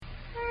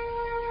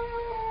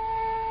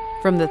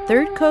From the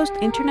Third Coast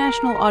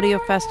International Audio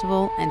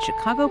Festival and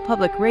Chicago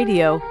Public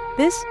Radio,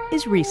 this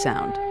is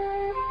ReSound.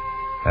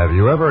 Have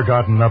you ever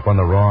gotten up on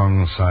the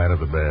wrong side of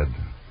the bed?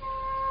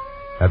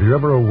 Have you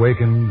ever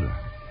awakened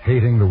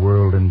hating the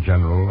world in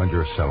general and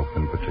yourself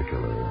in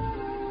particular?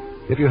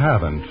 If you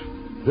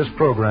haven't, this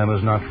program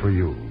is not for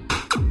you.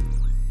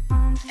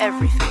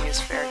 Everything is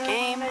fair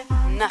game.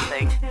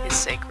 Nothing is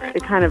sacred.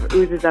 It kind of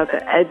oozes out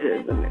the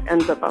edges and it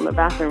ends up on the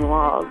bathroom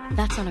walls.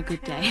 That's on a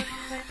good day.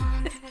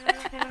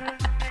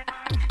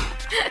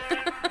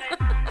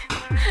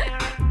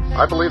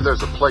 I believe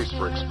there's a place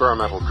for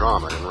experimental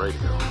drama in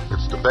radio.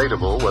 It's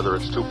debatable whether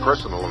it's too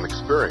personal an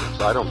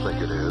experience. I don't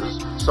think it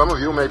is. Some of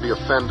you may be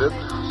offended,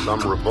 some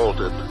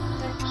revolted,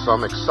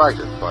 some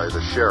excited by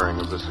the sharing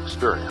of this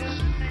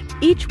experience.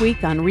 Each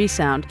week on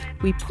ReSound,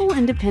 we pull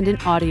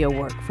independent audio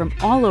work from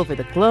all over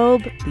the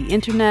globe, the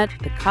internet,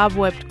 the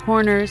cobwebbed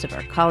corners of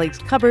our colleagues'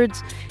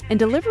 cupboards, and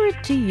deliver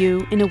it to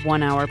you in a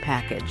one-hour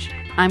package.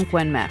 I'm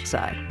Gwen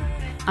Macsai.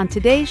 On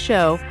today's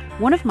show,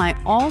 one of my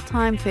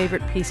all-time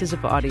favorite pieces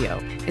of audio.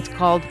 It's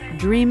called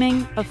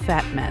Dreaming of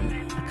Fat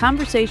Men, a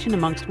conversation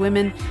amongst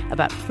women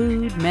about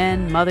food,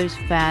 men, mothers,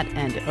 fat,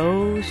 and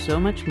oh, so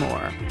much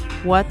more.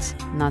 What's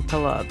not to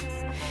love?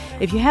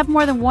 If you have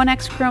more than one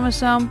X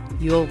chromosome,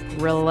 you'll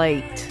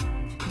relate.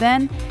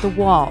 Then, The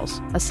Walls,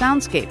 a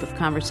soundscape of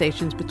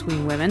conversations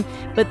between women,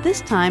 but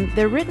this time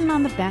they're written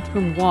on the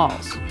bathroom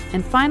walls.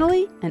 And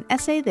finally, an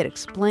essay that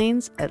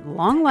explains, at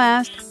long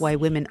last, why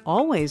women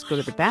always go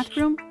to the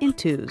bathroom in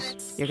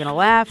twos. You're going to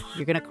laugh,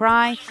 you're going to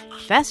cry,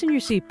 fasten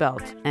your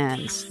seatbelt,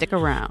 and stick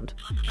around.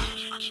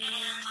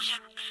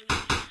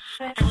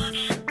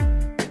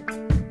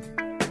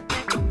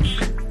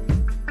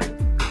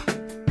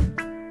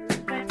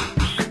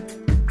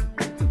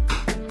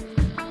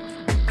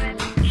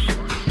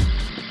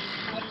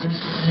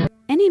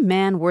 Any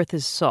man worth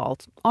his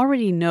salt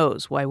already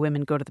knows why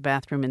women go to the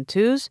bathroom in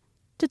twos: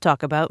 to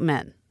talk about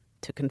men,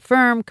 to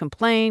confirm,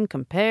 complain,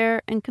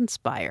 compare, and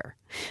conspire.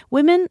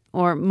 Women,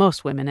 or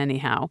most women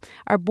anyhow,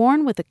 are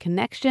born with a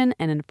connection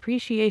and an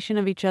appreciation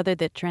of each other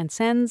that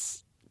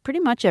transcends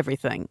pretty much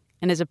everything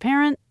and is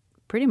apparent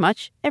pretty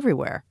much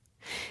everywhere.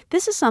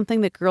 This is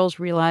something that girls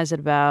realize at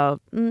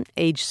about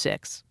age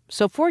 6.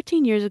 So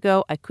 14 years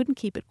ago, I couldn't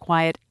keep it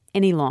quiet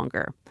any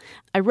longer.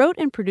 I wrote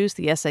and produced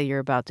the essay you're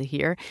about to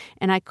hear,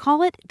 and I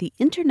call it The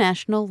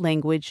International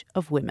Language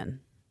of Women.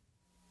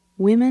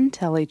 Women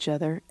tell each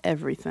other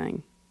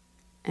everything.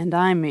 And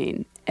I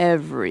mean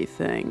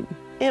everything.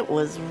 It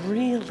was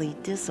really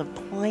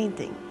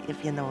disappointing,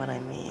 if you know what I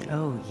mean.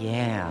 Oh,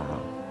 yeah.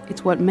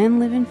 It's what men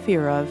live in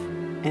fear of,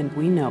 and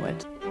we know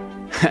it.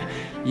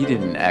 You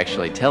didn't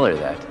actually tell her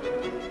that,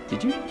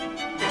 did you?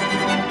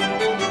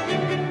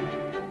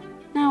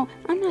 Now,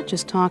 I'm not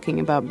just talking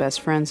about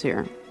best friends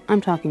here. I'm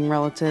talking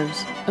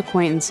relatives,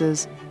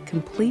 acquaintances,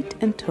 complete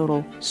and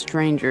total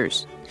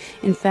strangers.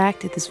 In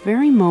fact, at this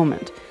very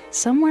moment,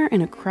 somewhere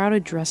in a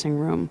crowded dressing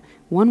room,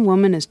 one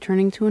woman is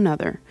turning to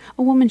another,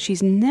 a woman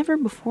she's never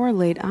before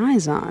laid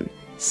eyes on,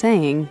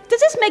 saying, "Does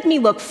this make me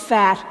look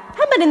fat?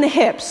 How about in the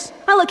hips?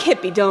 I look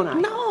hippie, don't I?"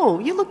 No,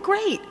 you look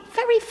great.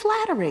 Very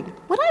flattering.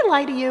 Would I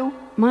lie to you?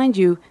 Mind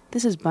you,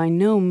 this is by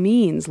no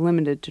means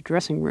limited to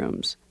dressing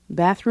rooms.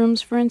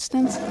 Bathrooms, for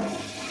instance,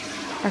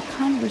 are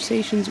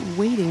conversations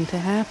waiting to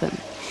happen.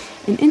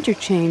 An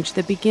interchange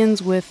that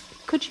begins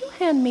with, "Could you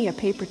hand me a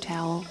paper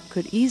towel?"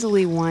 could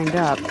easily wind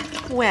up,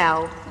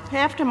 Well,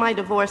 after my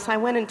divorce, I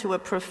went into a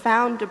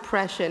profound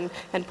depression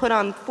and put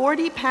on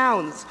 40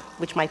 pounds,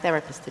 which my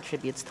therapist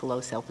attributes to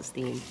low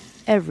self-esteem.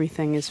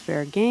 everything is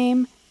fair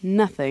game,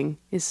 nothing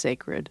is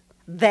sacred.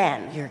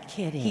 Then You're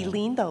kidding. he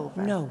leaned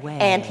over. No way.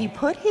 And he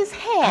put his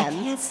hand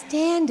I can't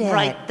stand it.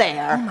 right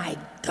there. Oh, my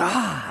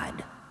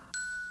God.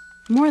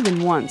 More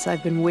than once,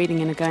 I've been waiting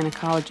in a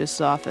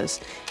gynecologist's office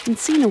and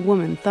seen a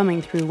woman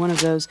thumbing through one of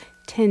those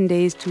 10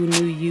 days to a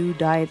new you,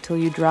 diet till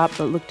you drop,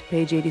 but look to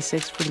page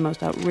 86 for the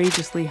most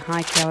outrageously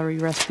high-calorie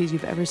recipes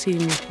you've ever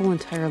seen in your whole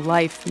entire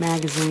life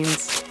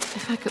magazines.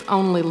 If I could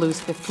only lose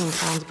 15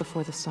 pounds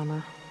before the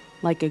summer.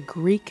 Like a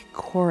Greek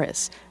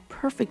chorus,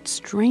 perfect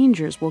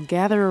strangers will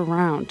gather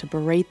around to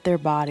berate their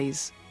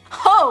bodies.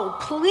 Oh,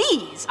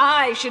 please!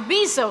 I should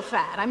be so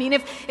fat. I mean,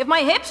 if my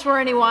hips were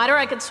any wider,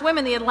 I could swim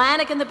in the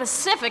Atlantic and the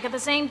Pacific at the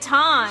same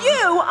time.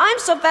 I'm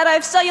so fat I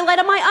have cellulite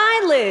on my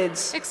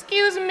eyelids.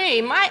 Excuse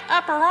me, my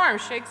upper arm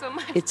shakes so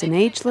much. It's an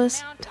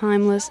ageless,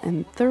 timeless,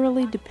 and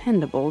thoroughly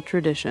dependable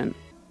tradition.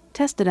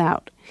 Test it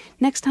out.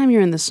 Next time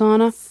you're in the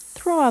sauna,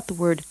 throw out the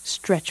word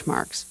stretch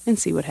marks and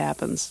see what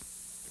happens.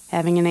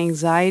 Having an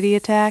anxiety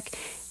attack?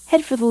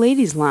 Head for the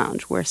ladies'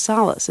 lounge, where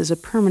solace is a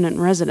permanent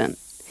resident.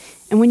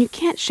 And when you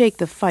can't shake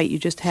the fight you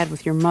just had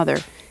with your mother,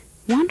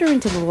 wander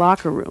into the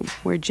locker room,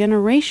 where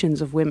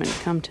generations of women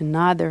come to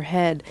nod their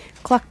head,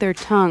 cluck their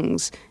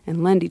tongues,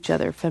 and lend each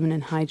other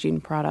feminine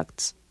hygiene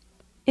products.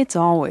 It's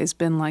always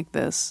been like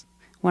this.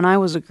 When I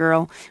was a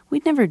girl,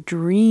 we'd never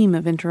dream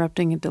of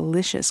interrupting a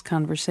delicious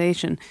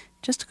conversation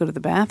just to go to the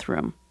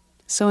bathroom.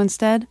 So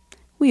instead,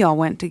 we all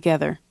went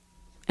together.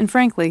 And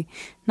frankly,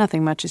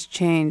 nothing much has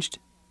changed,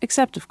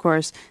 except, of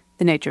course,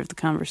 the nature of the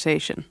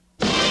conversation.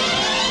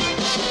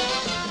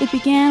 It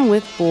began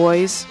with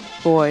boys,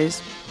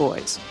 boys,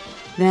 boys.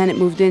 Then it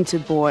moved into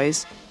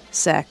boys,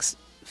 sex,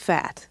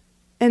 fat.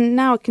 And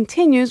now it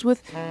continues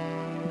with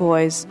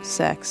boys,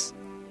 sex,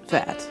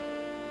 fat.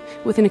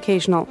 With an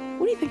occasional,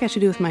 what do you think I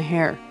should do with my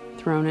hair,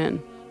 thrown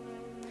in.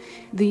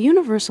 The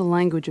universal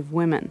language of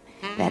women,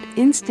 that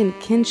instant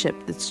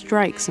kinship that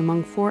strikes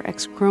among 4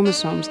 X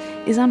chromosomes,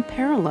 is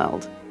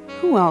unparalleled.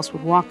 Who else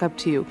would walk up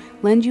to you,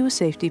 lend you a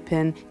safety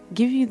pin,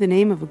 give you the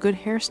name of a good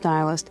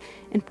hairstylist,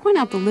 and point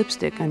out the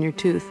lipstick on your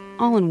tooth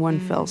all in one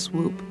fell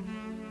swoop?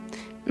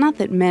 Not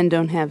that men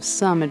don't have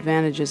some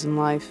advantages in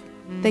life.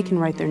 They can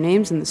write their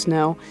names in the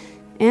snow,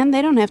 and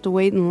they don't have to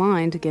wait in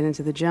line to get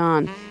into the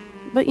John.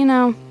 But you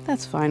know,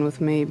 that's fine with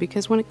me,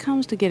 because when it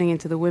comes to getting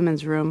into the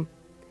women's room,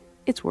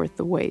 it's worth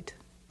the wait.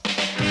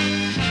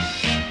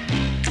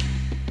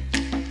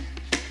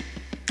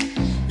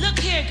 Look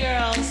here,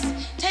 girls,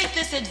 take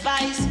this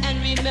advice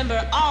and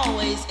remember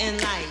always in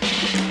life.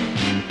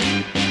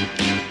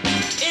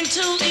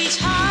 Into each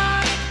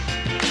heart,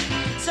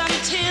 some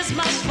tears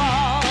must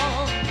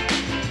fall.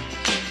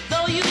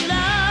 Though you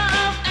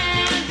love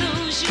and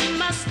lose, you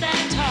must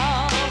stand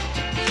tall.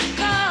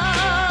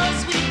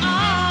 'Cause we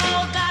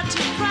all got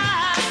to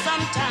cry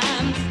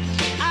sometimes.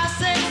 I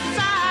said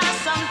sigh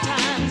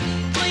sometimes.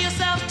 Pull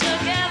yourself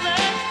together.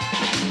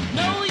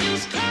 No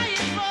use crying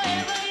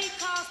forever,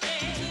 'cause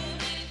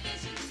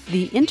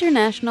The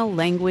International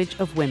Language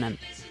of Women,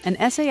 an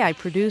essay I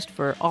produced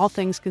for All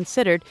Things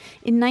Considered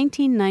in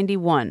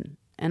 1991.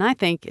 And I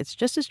think it's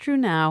just as true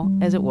now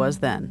as it was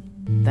then.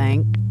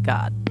 Thank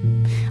God.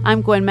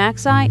 I'm Gwen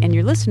Macsai, and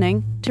you're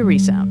listening to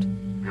Resound.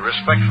 We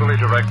respectfully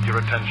direct your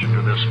attention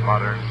to this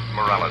modern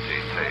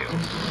morality tale.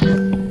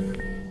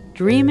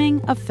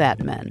 Dreaming of Fat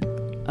Men.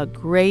 A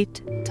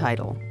great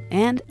title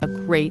and a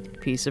great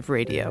piece of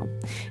radio.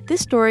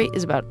 This story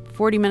is about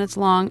 40 minutes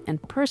long,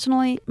 and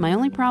personally, my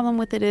only problem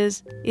with it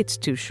is it's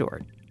too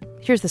short.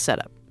 Here's the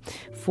setup.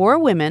 4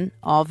 women,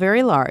 all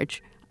very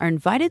large, are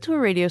invited to a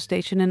radio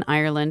station in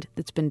Ireland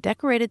that's been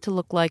decorated to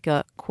look like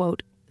a,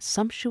 quote,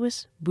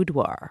 sumptuous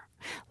boudoir.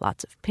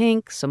 Lots of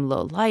pink, some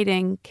low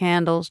lighting,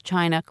 candles,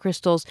 china,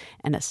 crystals,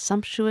 and a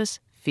sumptuous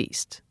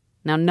feast.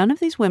 Now, none of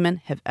these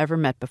women have ever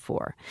met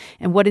before,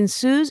 and what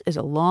ensues is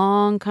a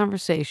long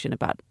conversation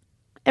about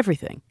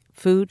everything: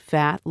 food,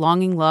 fat,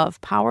 longing, love,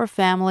 power,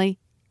 family,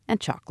 and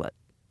chocolate.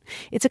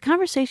 It's a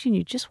conversation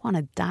you just want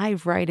to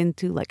dive right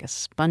into like a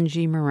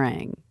spongy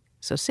meringue.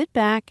 So sit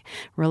back,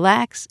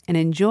 relax, and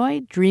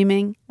enjoy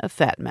Dreaming of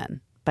Fat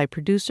Men by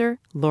producer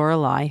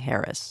Lorelei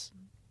Harris.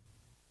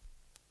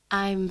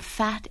 I'm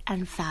fat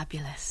and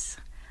fabulous.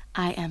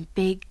 I am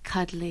big,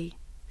 cuddly,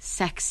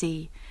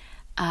 sexy,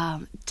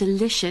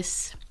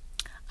 delicious.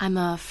 I'm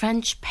a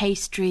French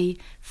pastry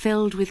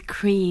filled with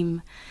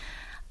cream,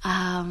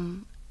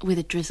 with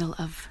a drizzle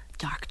of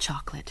dark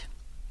chocolate.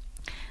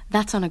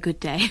 That's on a good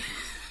day.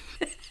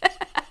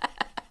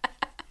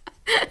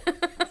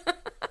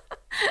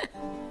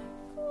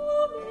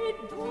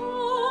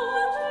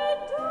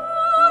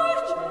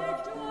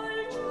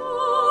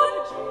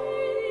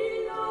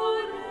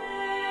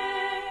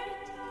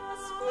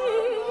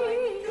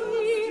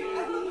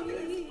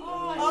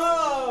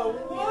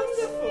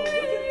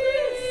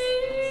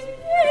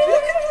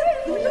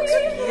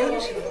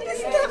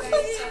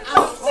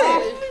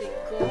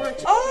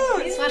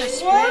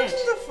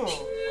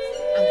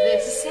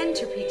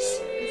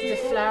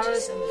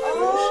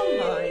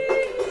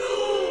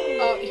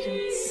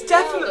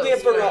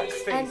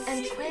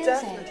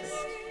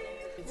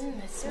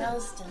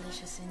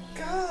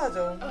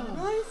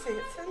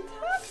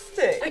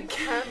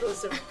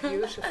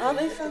 Aren't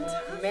they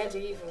fantastic?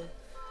 Medieval.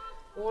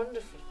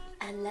 Wonderful.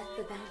 And let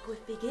the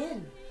banquet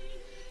begin.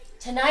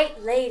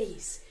 Tonight,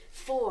 ladies,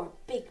 4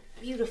 big,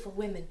 beautiful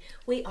women,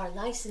 we are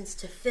licensed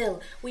to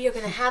fill. We are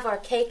going to have our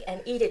cake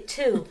and eat it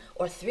 2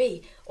 or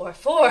 3 or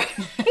 4.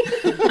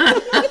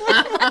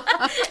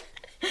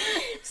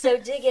 So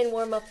dig in,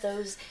 warm up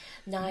those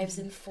knives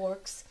and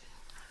forks,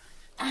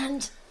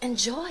 and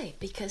enjoy,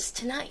 because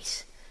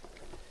tonight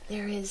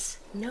there is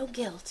no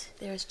guilt.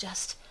 There is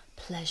just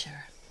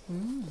pleasure.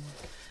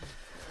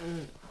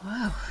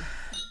 Wow.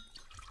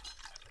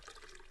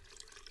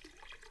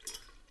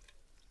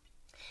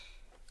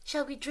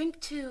 Shall we drink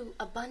to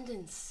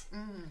abundance?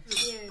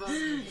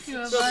 Cheers.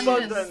 To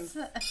abundance.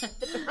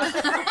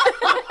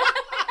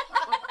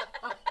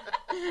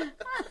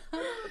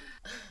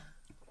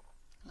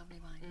 Lovely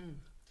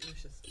wine.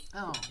 Delicious.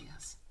 Oh,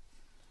 yes.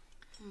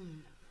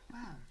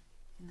 Wow.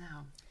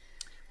 Now,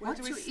 Where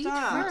do we eat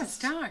start? first?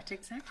 Start,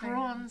 exactly.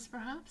 Prawns,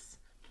 perhaps?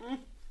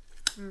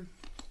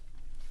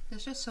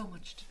 There's just so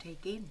much to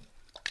take in.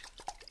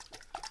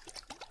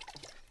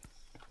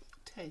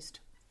 Taste.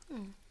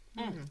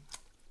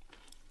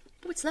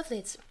 Oh, it's lovely.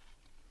 It's...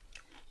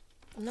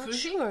 I'm not Fruity?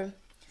 sure.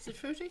 Is it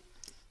fruity?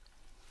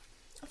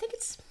 I think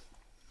it's...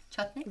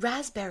 Chutney?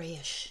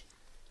 raspberry-ish.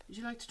 Would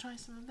you like to try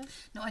some of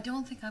this? No, I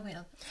don't think I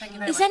will. Thank you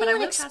very Is much. but I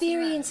anyone will pass it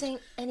experiencing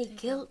any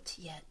guilt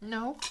yet? around.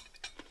 No.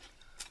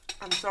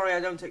 I'm sorry, I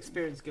don't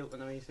experience guilt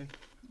when I'm eating.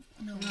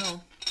 No.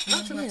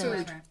 Not with Yeah.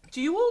 food.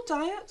 Do you all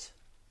diet?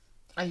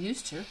 I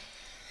used to.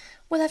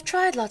 Well, I've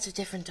tried lots of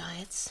different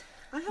diets.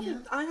 I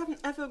haven't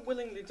ever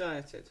willingly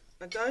dieted.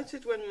 I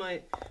dieted when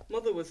my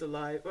mother was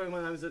alive, or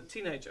when I was a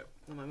teenager,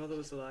 when my mother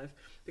was alive,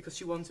 because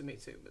she wanted me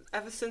to. But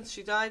ever since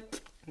she died,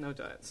 no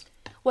diets.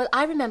 Well,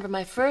 I remember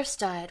my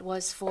first diet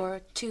was for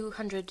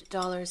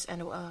 $200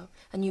 and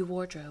a new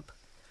wardrobe.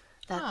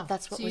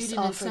 That's what was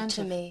offered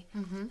to me.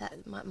 Mm-hmm.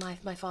 That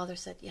my father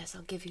said, yes,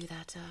 I'll give you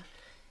that.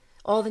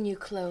 All the new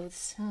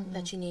clothes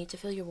that you need to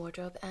fill your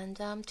wardrobe, and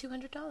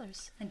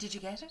 $200. And did you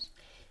get it?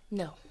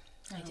 No,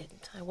 I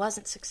didn't. I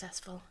wasn't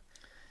successful.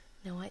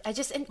 No, I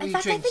just... In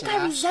fact, I think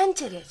I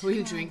resented it.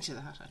 We'll drink to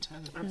that, I tell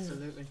you.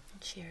 Absolutely.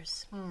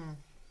 Cheers.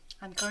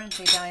 I'm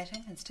currently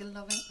dieting and still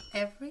loving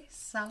every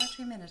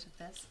solitary minute of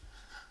this.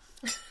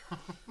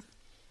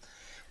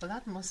 Well,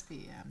 that must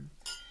be...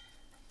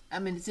 I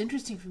mean, it's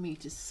interesting for me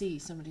to see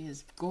somebody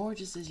as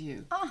gorgeous as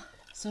you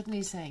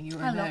suddenly saying you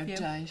are now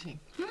dieting.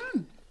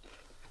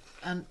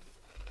 And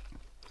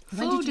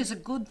food is a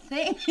good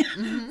thing.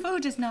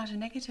 Food is not a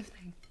negative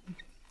thing.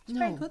 It's a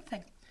very good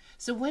thing.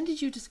 So when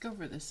did you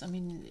discover this? I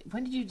mean,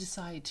 when did you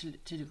decide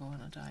to go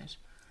on a diet?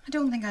 I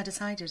don't think I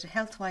decided.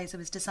 Health-wise, it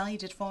was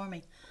decided for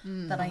me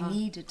that I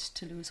needed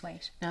to lose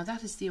weight. Now,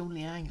 that is the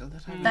only angle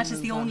that I That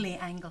is the only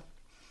angle.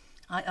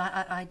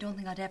 I don't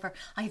think I'd ever...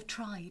 I've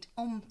tried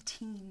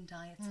umpteen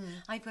diets.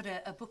 I've got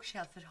a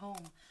bookshelf at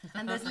home,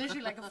 and there's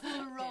literally like a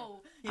full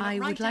row. I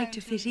would like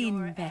to fit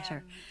in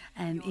better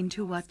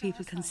into what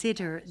people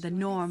consider the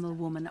normal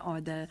woman or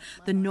the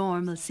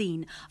normal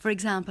scene. For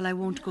example, I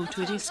won't go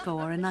to a disco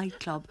or a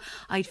nightclub.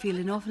 I'd feel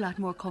an awful lot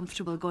more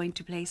comfortable going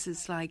to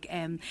places like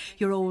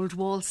your old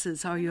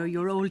waltzes or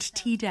your old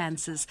tea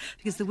dances,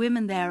 because the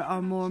women there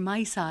are more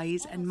my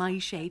size and my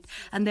shape,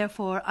 and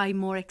therefore I'm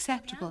more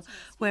acceptable.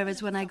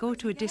 Whereas when I go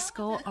to a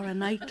disco or a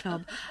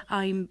nightclub,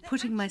 I'm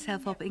putting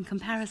myself up in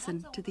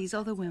comparison to these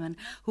other women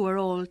who are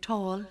all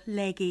tall,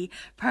 leggy,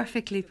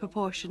 perfectly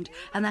proportioned,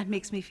 and that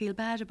makes me feel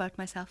bad about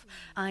myself.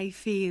 I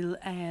feel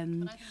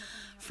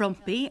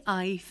frumpy,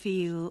 I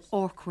feel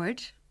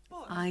awkward,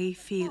 I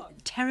feel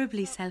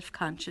terribly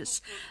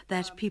self-conscious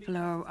that people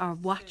are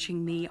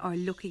watching me or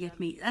looking at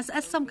me as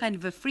some kind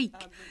of a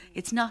freak.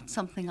 It's not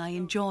something I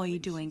enjoy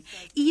doing,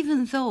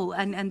 even though,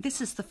 and this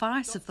is the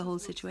farce of the whole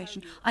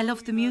situation, I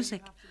love the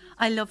music,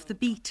 I love the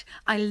beat,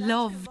 I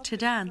love to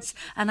dance,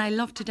 and I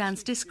love to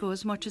dance disco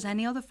as much as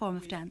any other form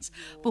of dance.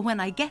 But when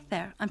I get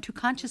there, I'm too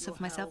conscious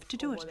of myself to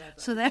do it.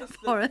 So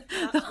therefore,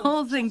 the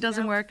whole thing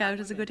doesn't work out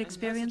as a good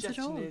experience at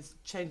all. Is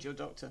change your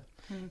doctor.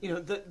 You know,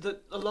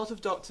 that a lot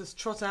of doctors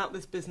trot out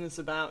this business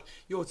about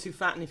you're too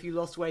fat and if you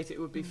lost weight it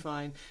would be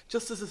fine,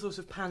 just as a sort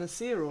of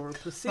panacea or a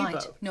placebo.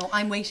 Right. No,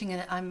 I'm awaiting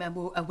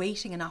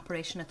an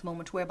operation at the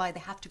moment whereby they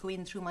have to go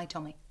in through my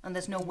tummy, and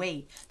there's no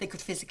way they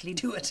could physically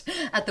do it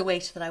at the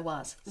weight that I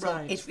was. So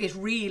it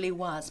really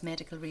was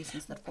medical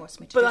reasons that forced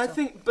me to do so.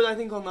 But I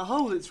think on the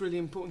whole it's really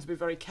important to be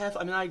very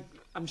careful. I mean,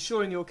 I'm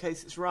sure in your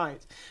case it's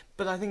right,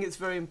 but I think it's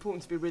very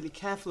important to be really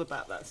careful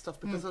about that stuff,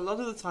 because a lot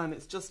of the time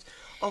it's just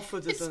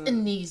offered as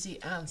an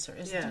easy answer,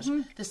 isn't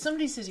it? There's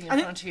somebody sitting in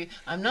front of you,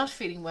 I'm not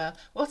feeling well.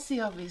 What's the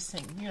obvious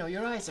thing? You know,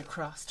 your eyes are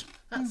crossed.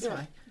 That's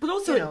why. But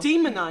also it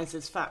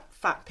demonises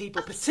fat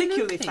people,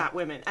 particularly fat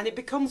women, and it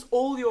becomes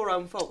all your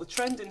own fault. The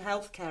trend in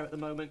healthcare at the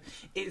moment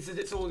is that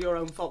it's all your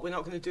own fault. We're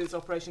not going to do this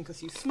operation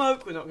because you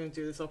smoke. We're not going to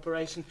do this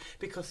operation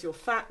because you're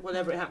fat,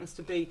 whatever it happens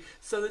to be.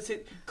 So that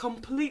it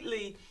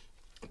completely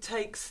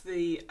takes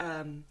the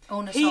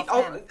onus of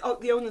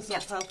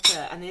Yes.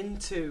 healthcare and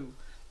into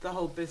the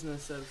whole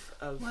business of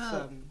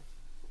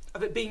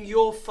it being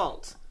your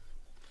fault.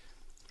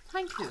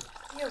 Thank you.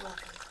 You're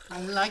welcome. I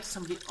like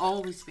somebody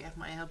always to be at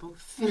my elbow,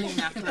 filling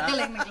that glass.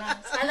 Filling the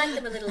glass. I like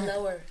them a little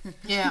lower.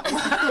 Yeah.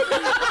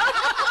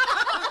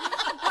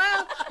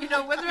 Well, you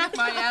know, when they're at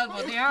my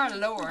elbow, they are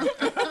lower.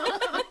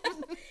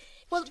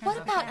 Well,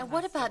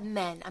 what about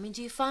men? I mean,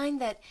 do you find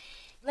that...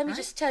 Let me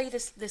just tell you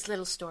this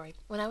little story.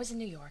 When I was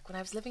living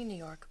in New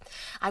York,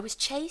 I was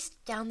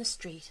chased down the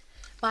street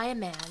by a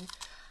man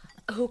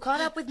who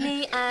caught up with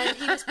me, and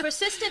he was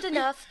persistent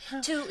enough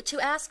to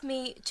ask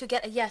me to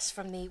get a yes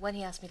from me when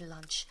he asked me to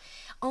lunch.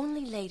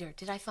 Only later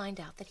did I find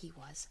out that he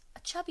was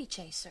a chubby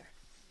chaser.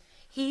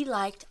 He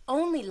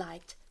only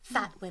liked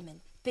fat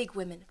women, big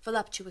women,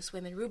 voluptuous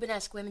women,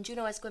 Rubenesque women,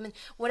 Juno-esque women,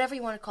 whatever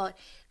you want to call it,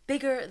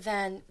 bigger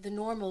than the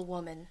normal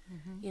woman.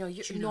 You know,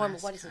 your normal,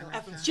 what is it?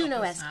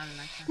 Juno-esque.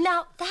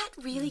 Now, that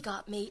really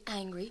got me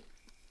angry,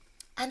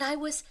 and I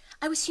was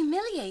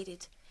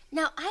humiliated.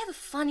 Now, I have a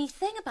funny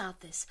thing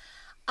about this.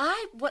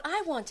 What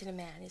I want in a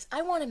man is,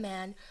 I want a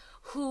man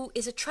who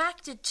is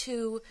attracted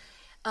to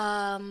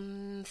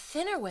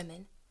thinner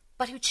women,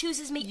 but who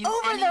chooses me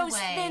over those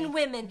thin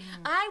women.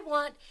 I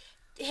want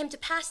him to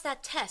pass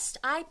that test.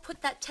 I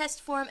put that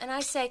test for him, and I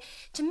say,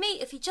 to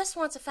me, if he just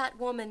wants a fat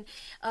woman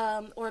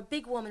or a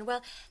big woman,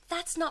 well,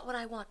 that's not what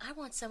I want. I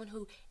want someone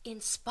who, in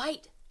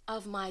spite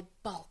of my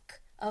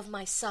bulk, of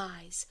my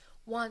size,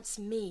 wants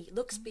me,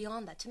 looks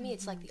beyond that. To me,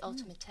 it's like the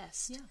ultimate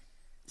test. Yeah.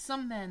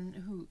 Some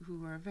men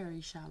who are very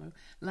shallow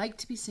like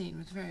to be seen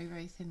with very,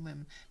 very thin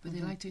women, but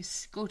they like to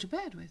go to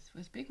bed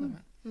with big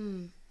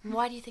women.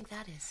 Why do you think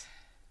that is?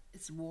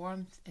 it's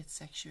warmth, it's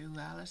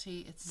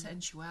sexuality, it's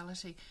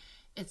sensuality.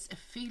 It's a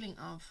feeling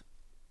of,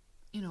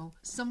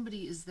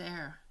 somebody is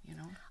there,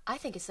 I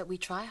think it's that we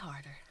try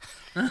harder.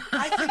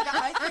 I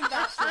think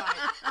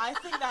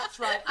that's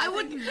right. I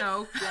wouldn't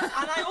know. Yeah.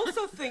 And I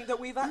also think that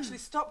we've actually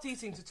stopped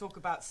eating to talk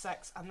about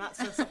sex, and that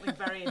says something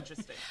very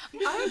interesting.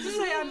 I have to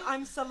say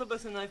I'm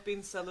celibate, and I've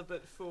been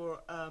celibate for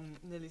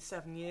nearly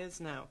 7 years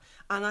now.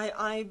 And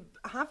I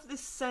have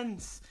this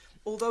sense,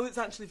 although it's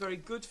actually very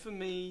good for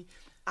me,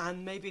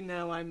 and maybe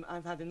now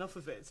I've had enough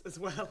of it as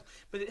well,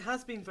 but it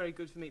has been very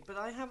good for me. But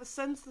I have a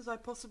sense that I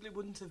possibly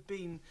wouldn't have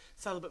been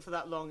celibate for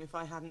that long if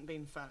I hadn't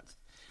been fat.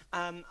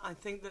 I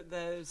think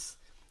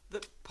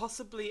that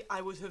possibly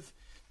I would have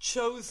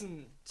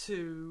chosen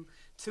to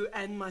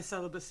end my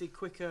celibacy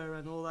quicker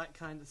and all that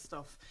kind of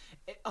stuff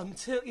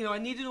until I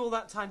needed all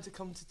that time to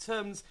come to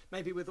terms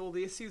maybe with all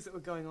the issues that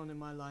were going on in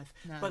my life.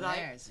 But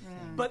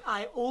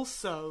I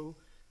also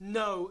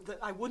know that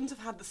I wouldn't have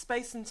had the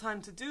space and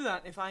time to do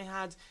that if I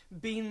had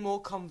been more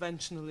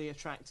conventionally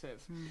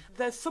attractive.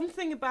 There's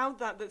something about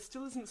that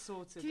still isn't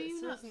sorted. Do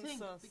you not think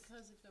because of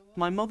the...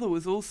 My mother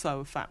was also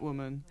a fat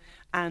woman,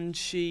 and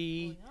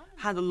she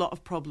had a lot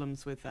of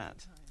problems with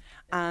that.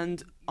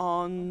 And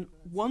on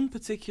one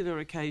particular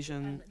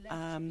occasion,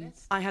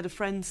 I had a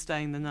friend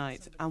staying the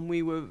night, and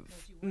we were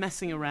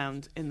messing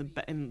around in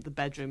the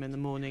bedroom in the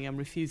morning and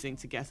refusing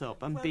to get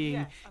up and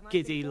being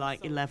giddy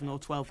like 11 or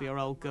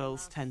 12-year-old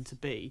girls tend to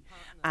be,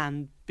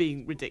 and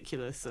being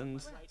ridiculous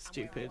and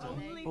stupid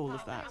and all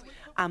of that.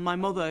 And my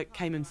mother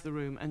came into the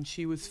room, and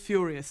she was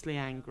furiously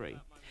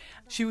angry.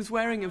 She was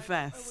wearing a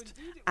vest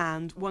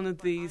and one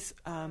of these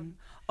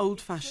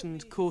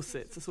old-fashioned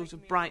corsets, a sort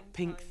of bright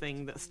pink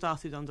thing that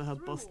started under her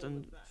bust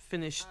and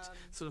finished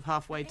sort of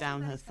halfway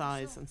down her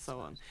thighs and so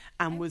on,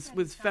 and was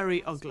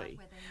very ugly.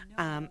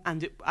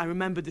 I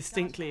remember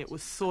distinctly it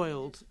was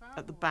soiled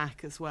at the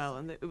back as well,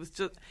 and it was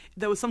just,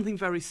 there was something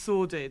very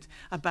sordid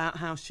about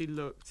how she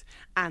looked,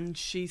 and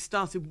she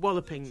started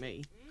walloping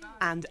me.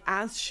 And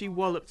as she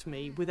walloped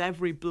me, with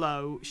every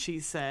blow, she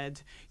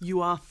said,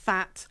 "You are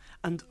fat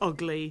and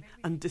ugly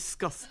and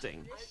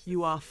disgusting.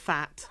 You are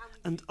fat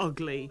and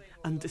ugly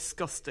and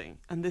disgusting."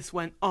 And this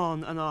went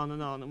on and on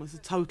and on and was a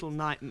total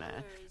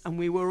nightmare. And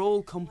we were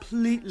all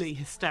completely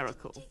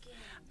hysterical,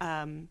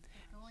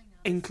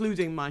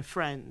 including my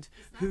friend,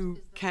 who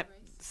kept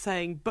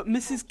saying, "But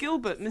Mrs.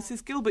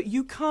 Gilbert,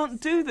 you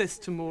can't do this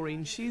to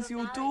Maureen. She's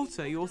your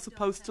daughter. You're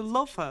supposed to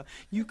love her.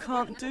 You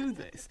can't do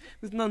this."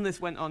 Because none of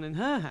this went on in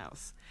her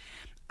house.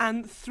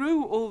 And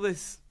through all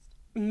this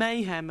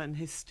mayhem and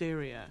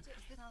hysteria,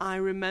 I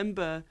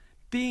remember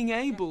being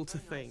able to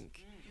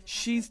think,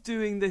 she's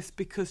doing this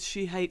because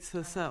she hates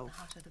herself.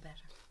 The hotter the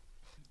better.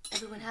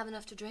 Everyone have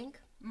enough to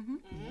drink?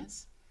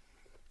 Yes.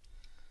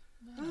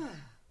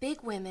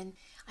 Big women,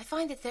 I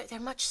find that they're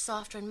much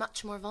softer and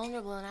much more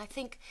vulnerable, and I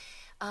think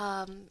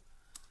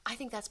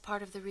that's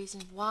part of the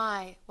reason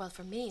why, well,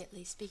 for me at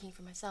least, speaking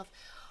for myself,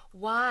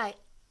 why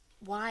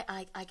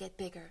I get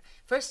bigger.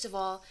 First of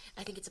all,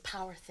 I think it's a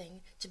power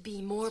thing, to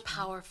be more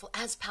powerful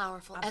as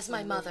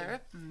my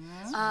mother.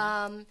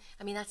 I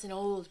mean, that's an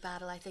old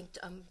battle, I think,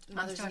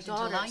 mothers and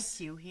daughters. I'm starting to like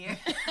you here.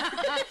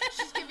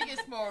 She's giving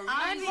us more reasons.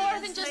 I'm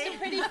more than just a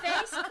pretty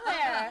face,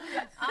 Claire.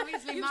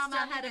 Obviously, Mama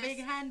had a big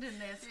hand in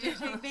this.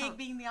 Big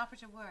being the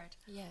operative word.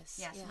 Yes.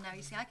 Yes. Yeah. Now,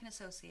 you see, I can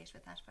associate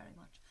with that very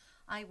much.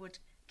 I would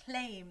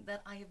claim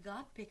that I have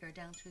got bigger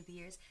down through the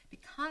years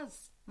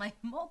because my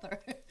mother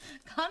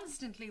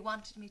constantly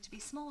wanted me to be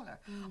smaller,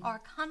 or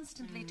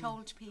constantly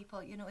told people,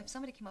 if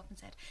somebody came up and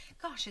said,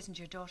 "Gosh, isn't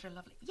your daughter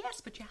lovely?" "Yes,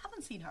 but you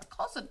haven't seen her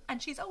cousin,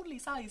 and she's only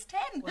size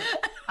 10. Well,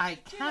 I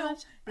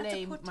cannot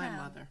blame my down.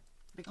 mother,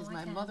 because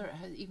my mother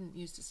has even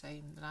used to say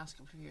in the last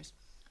couple of years,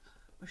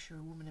 "We're sure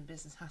a woman in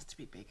business has to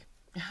be big.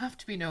 You have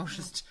to be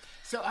noticed."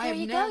 So there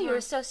you go. You're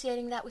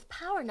associating that with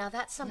power. Now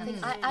that's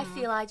something I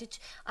feel I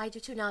do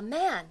too. Now, a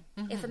man,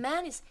 if a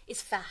man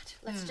is fat,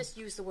 let's just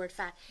use the word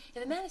fat.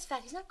 If a man is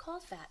fat, he's not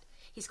called fat.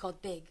 He's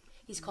called big.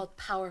 He's called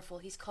powerful.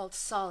 He's called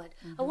solid.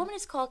 A woman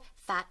is called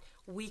fat,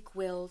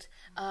 weak-willed,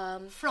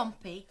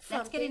 frumpy.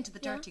 Let's get into the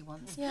dirty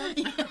ones. Yeah.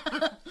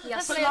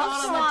 Yes,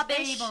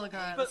 snobbish.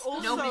 But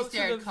also nobody's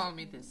dared to call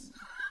me this.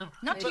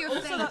 Not to your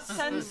face. Also that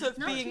sense of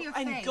being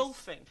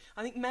engulfing.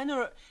 I think men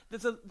are...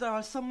 There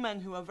are some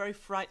men who are very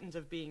frightened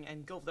of being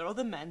engulfed. There are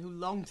other men who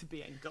long to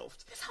be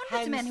engulfed. There's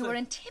hundreds of men who are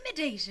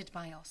intimidated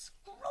by us.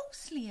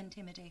 Grossly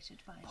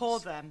intimidated by us. Poor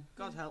them.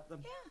 God help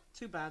them. Yeah.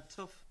 Too bad.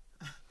 Tough.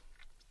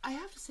 I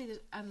have to say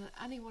that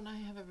anyone I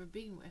have ever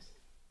been with,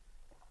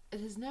 it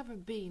has never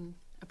been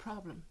a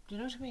problem. Do you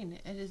know what I mean?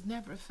 It has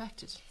never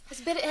affected. Has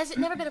it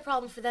never been a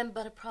problem for them,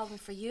 but a problem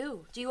for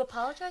you? Do you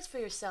apologise for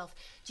yourself?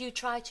 Do you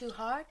try too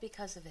hard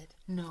because of it?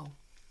 No.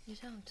 You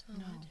don't? Oh,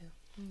 no. I do.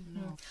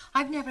 No.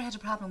 I've never had a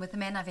problem with the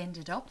men I've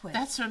ended up with.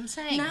 That's what I'm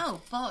saying.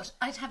 No, but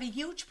I'd have a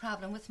huge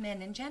problem with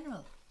men in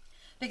general.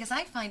 Because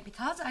I find,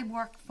 because I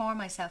work for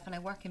myself and I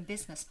work in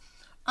business,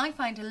 I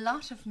find a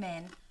lot of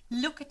men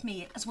look at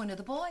me as one of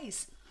the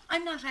boys.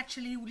 I'm not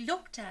actually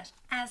looked at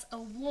as a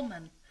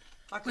woman,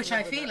 which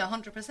I feel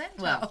 100%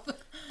 well,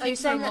 are you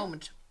saying for a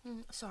moment?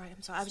 Sorry.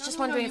 I was just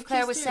wondering if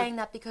Claire was saying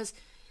that because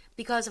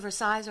of her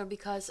size or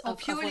because of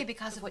purely of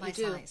because of what my you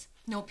do. size.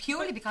 No,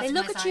 purely because they of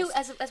my look size. at you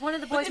as one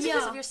of the boys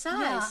because of your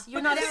size.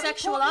 You're not a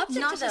sexual object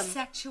not to them. a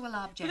sexual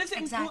object. But is it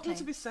exactly. important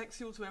to be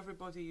sexual to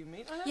everybody you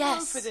meet? I don't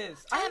Yes. know if it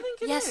is. I don't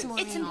think it yes, is.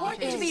 Maureen, It's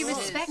important it to be is.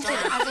 respected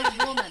as a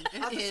woman.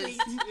 It is.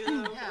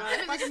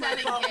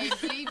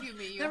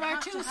 There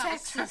are two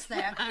sexes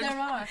there. There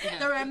are.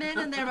 There are men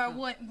and there are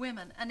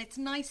women, and it's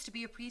nice to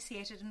be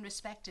appreciated and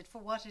respected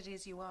for what it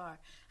is you are.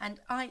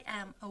 And I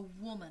am a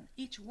woman.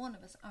 Each one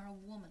of us are a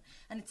woman,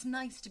 and it's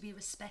nice to be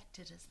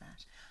respected as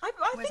that. I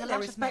Whereas think a they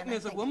lot of respect men, me I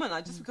as a think- woman.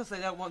 Just because they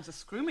don't want to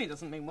screw me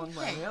doesn't mean one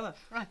way or the other.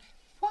 Right.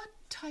 What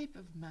type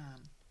of man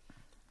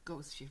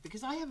goes for you?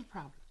 Because I have a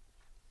problem.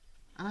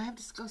 And I have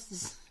discussed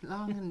this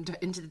long and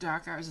into the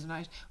dark hours of the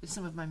night with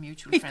some of my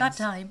mutual We've friends.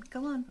 got time.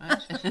 Go on.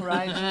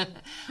 Right.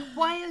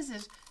 Why is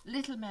it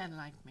little men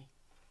like me?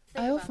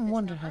 I often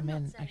wonder how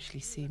men actually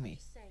see me.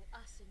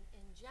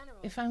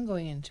 If I'm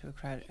going into a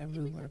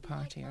room or a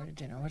party or a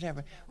dinner or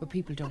whatever where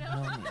people don't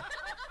know me,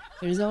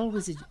 there's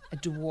always a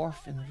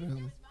dwarf in the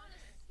room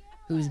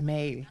who's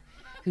male,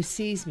 who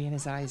sees me and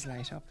his eyes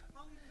light up.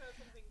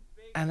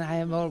 And I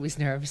am always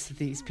nervous of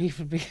these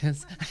people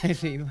because I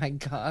feel, my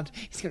God,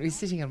 he's going to be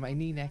sitting on my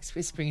knee next,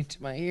 whispering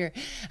into my ear.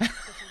 I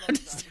want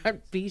to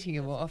start beating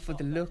him off with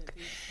a look.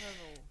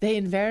 They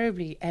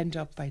invariably end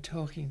up by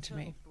talking to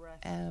me.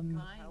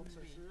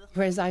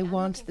 Whereas I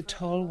want the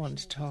tall one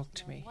to talk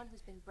to me.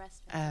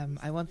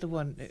 I want the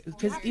one,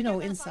 because, you know,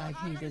 inside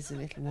me there's a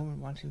little woman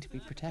wanting to be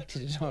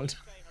protected at all times.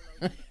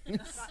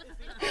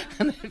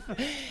 And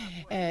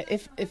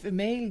if a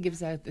male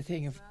gives out the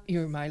thing of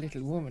 "you're my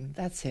little woman,"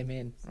 that's him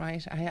in,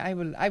 right? I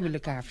will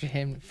look after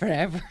him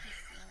forever.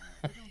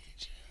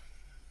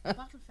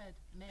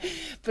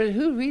 But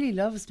who really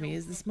loves me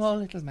is the small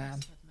little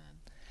man,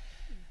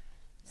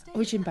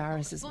 which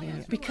embarrasses me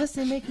because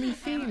they make me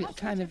feel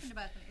kind of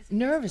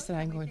nervous that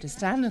I'm going to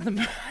stand on them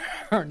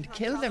or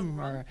kill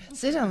them or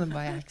sit on them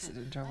by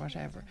accident or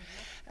whatever.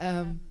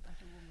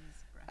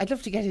 I'd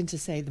love to get into,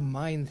 say, the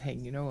mind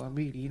thing, you know, or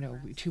really, you know,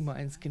 two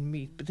minds can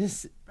meet. But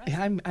this,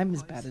 I'm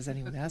as bad as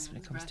anyone else when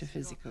it comes to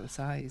physical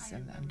size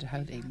and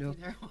how they look.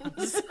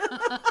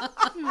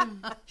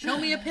 Show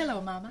me a pillow,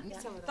 Mama.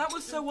 That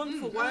was so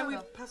wonderful. Why are we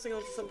passing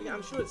on to something?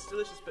 I'm sure it's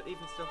delicious, but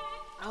even still.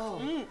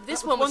 Oh,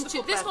 this one was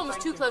too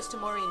close to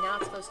Maureen. Now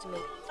it's close to me.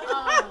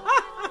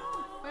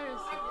 Where is it?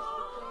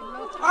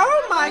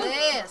 Oh my!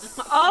 Yes.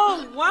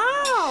 Oh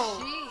wow!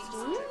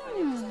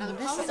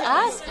 This is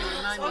us.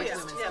 Oh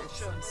yes, yeah,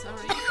 sure. I'm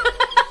sorry.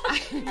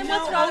 And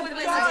what's wrong with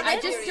this? I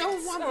just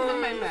don't want them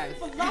in my mouth.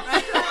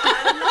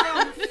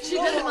 She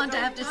doesn't want to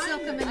have to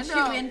suck them and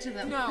chew into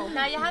them. No.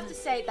 Now you have to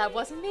say, that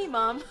wasn't me,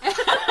 Mum.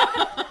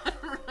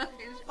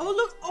 Oh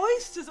look,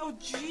 oysters! Oh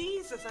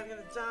Jesus, I'm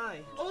gonna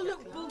die. Oh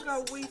look,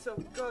 bulgur wheat. Oh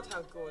God,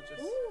 how gorgeous!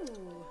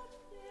 Ooh.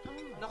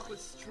 Not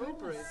with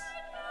strawberries.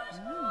 I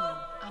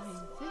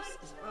mean, this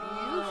is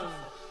beautiful.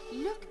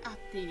 Look at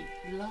the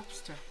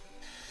lobster.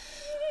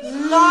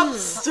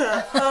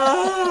 Lobster!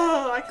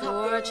 Oh, I can't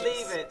Gorgeous.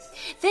 believe it.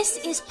 This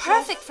is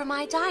perfect for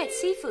my diet,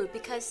 seafood,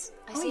 because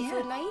I see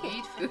food and I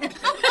eat it.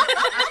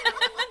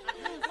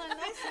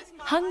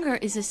 Hunger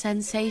is a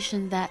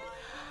sensation that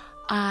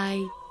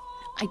I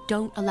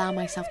don't allow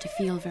myself to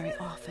feel very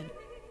often.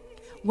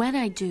 When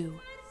I do,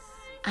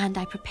 and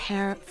I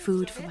prepare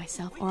food for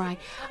myself, or I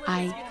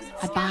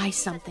buy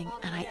something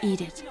and I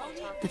eat it,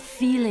 the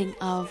feeling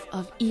of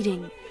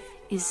eating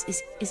is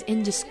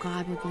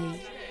indescribably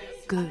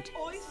good.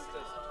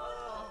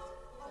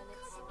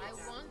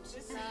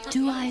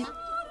 Do I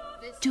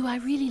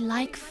really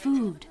like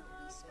food?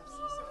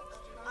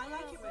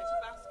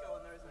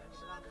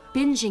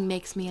 Binging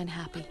makes me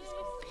unhappy.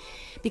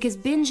 Because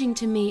binging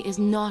to me is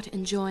not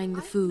enjoying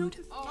the food.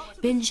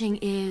 Binging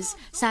is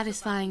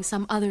satisfying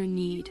some other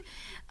need.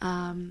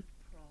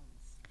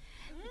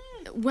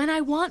 When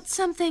I want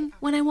something,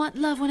 when I want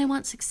love, when I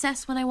want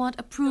success, when I want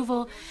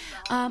approval,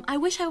 I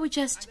wish I would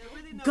just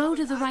go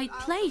to the right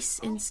place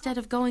instead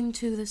of going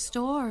to the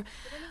store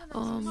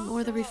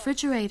or the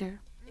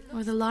refrigerator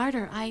or the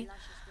larder. I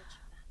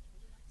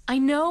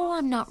know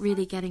I'm not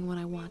really getting what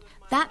I want.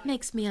 That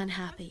makes me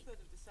unhappy.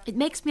 It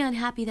makes me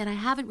unhappy that I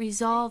haven't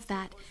resolved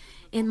that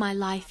in my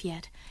life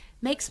yet.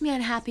 Makes me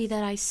unhappy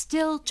that I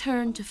still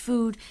turn to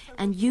food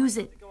and use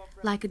it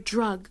like a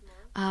drug,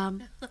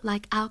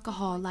 like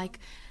alcohol, like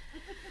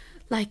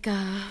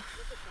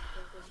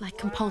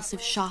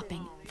compulsive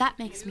shopping. That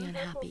makes me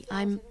unhappy.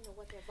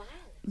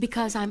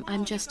 Because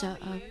I'm just a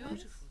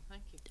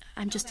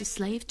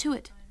slave to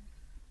it.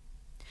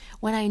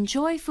 When I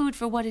enjoy food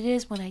for what it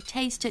is, when I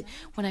taste it,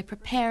 when I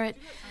prepare it,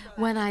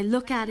 when I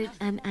look at it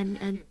and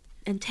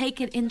take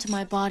it into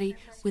my body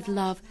with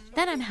love,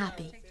 then I'm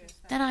happy.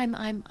 Then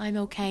I'm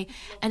okay.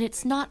 And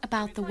it's not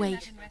about the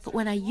weight, but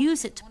when I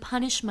use it to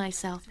punish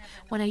myself,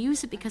 when I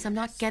use it because I'm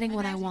not getting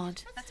what I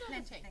want,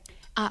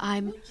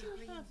 I'm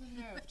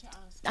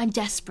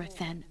desperate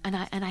then, and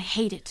I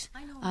hate it.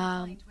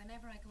 And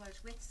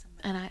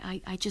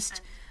I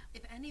just.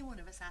 If any one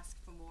of us asks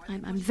for more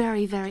I'm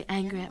very, very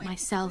angry at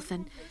myself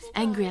and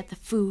angry at the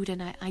food,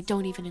 and I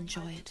don't even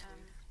enjoy it.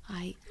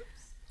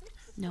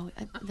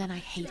 Then I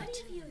hate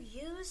it. You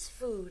use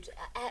food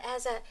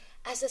as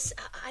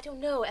I don't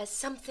know, as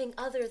something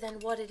other than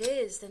what it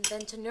is, than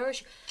to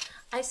nourish.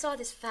 I saw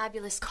this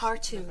fabulous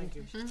cartoon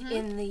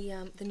in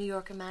the New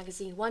Yorker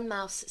magazine. One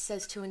mouse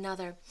says to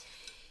another,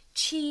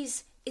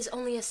 "Cheese is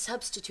only a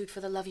substitute for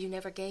the love you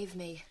never gave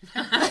me."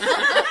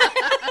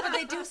 But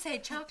they do say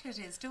chocolate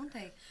is, don't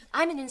they?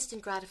 I'm an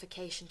instant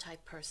gratification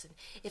type person.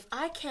 If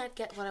I can't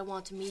get what I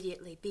want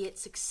immediately, be it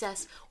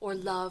success or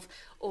love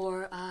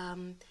or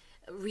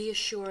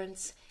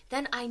reassurance,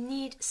 then I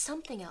need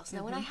something else.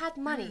 Now, when I had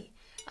money,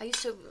 I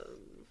used to,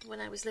 when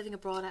I was living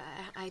abroad,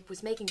 I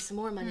was making some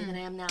more money than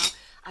I am now.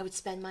 I would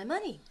spend my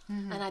money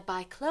and I'd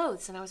buy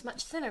clothes, and I was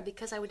much thinner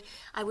because I would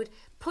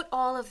put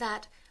all of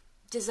that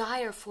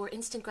desire for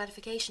instant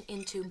gratification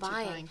into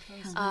buying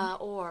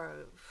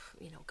or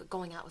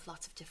going out with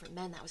lots of different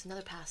men. That was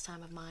another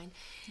pastime of mine.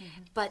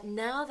 But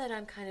now that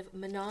I'm kind of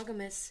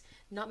monogamous,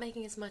 not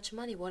making as much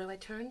money, what do I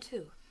turn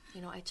to?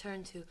 I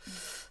turn to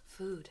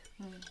food.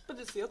 But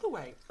it's the other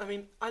way. I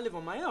mean, I live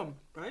on my own,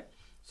 right?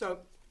 So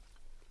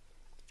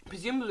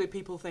presumably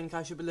people think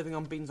I should be living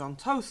on beans on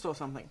toast or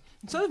something.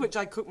 Instead of which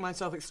I cook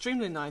myself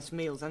extremely nice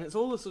meals, and it's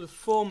all a sort of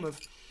form of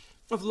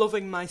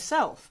loving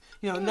myself,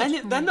 and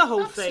then the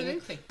whole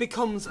thing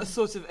becomes a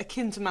sort of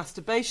akin to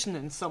masturbation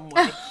in some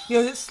way.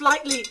 It's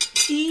slightly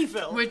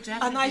evil,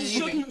 and I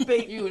shouldn't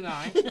be. You and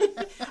I,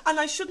 and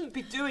I shouldn't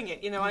be doing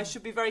it. I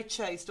should be very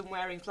chaste and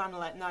wearing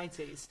flannelette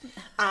nighties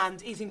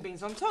and eating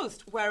beans on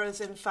toast. Whereas,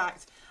 in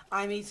fact,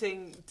 I'm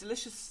eating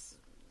delicious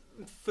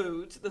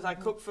food that I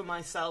cook for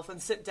myself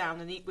and sit down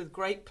and eat with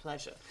great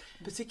pleasure.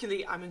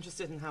 Particularly, I'm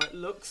interested in how it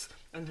looks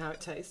and how it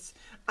tastes.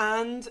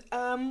 And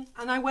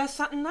I wear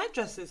satin night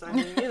dresses. I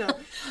mean,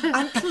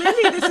 and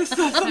clearly this is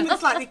something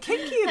slightly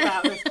kinky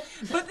about this.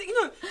 But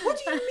what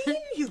do you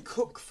mean you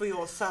cook for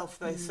yourself?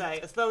 They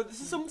say, as though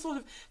this is some sort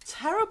of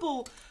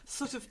terrible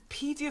sort of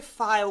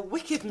paedophile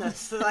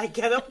wickedness that I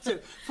get up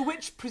to, for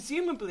which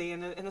presumably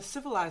in a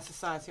civilized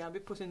society I'd be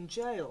put in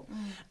jail.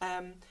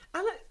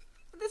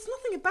 There's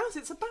nothing about it.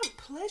 It's about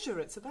pleasure.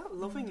 It's about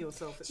loving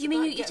yourself. You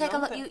mean you take a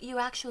lot? You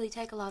actually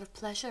take a lot of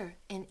pleasure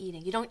in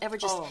eating. You don't ever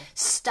just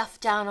stuff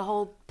down a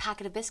whole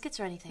packet of biscuits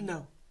or anything.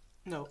 No.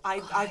 I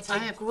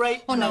take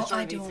great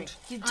pleasure in eating.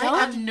 You don't.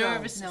 I'm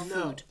nervous of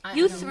food.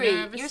 You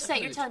three. You're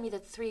telling me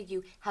that three of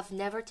you have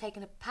never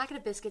taken a packet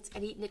of biscuits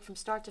and eaten it from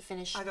start to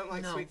finish. I don't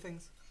like sweet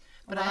things.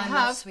 But I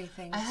have sweet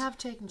things. I have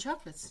taken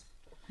chocolates,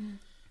 and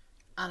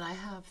I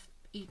have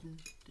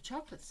eaten the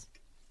chocolates.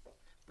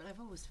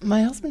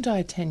 My husband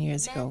died 10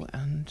 years ago,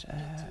 and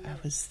I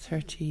was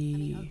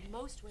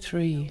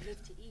 33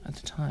 at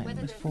the time,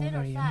 with 4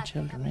 very young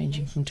children,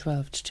 ranging from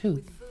 12 to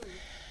 2.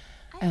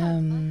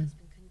 And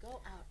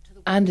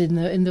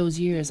in those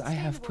years, I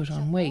have put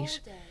on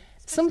weight.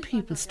 Some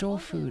people store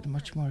food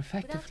much more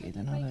effectively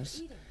than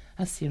others.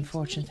 That's the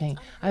unfortunate thing.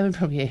 I would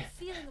probably,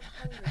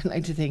 I'd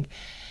like to think,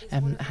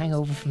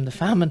 hangover from the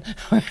famine,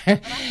 or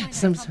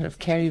some sort of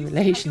Kerry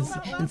relations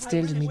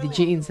instilled in me the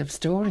genes of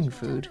storing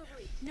food.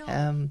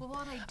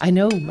 I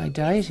know my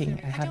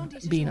dieting, I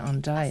have been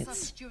on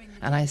diets,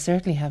 and I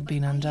certainly have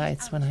been on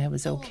diets when I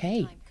was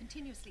okay.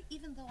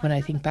 When I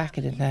think back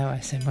at it now, I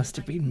say I must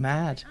have been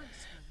mad.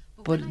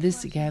 But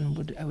this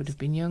again, I would have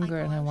been younger,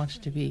 and I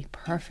wanted to be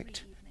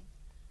perfect.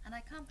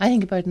 I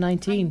think about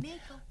 19,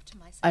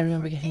 I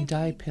remember getting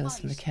diet pills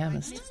from the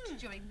chemist,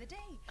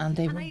 and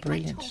they were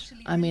brilliant.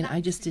 I mean,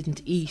 I just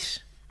didn't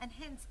eat.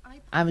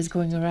 I was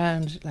going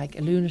around like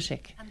a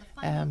lunatic.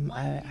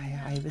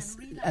 I was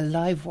a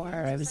live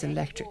wire. I was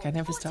electric. I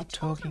never stopped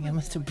talking. I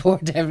must have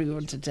bored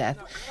everyone to death.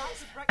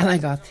 And I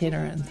got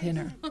thinner and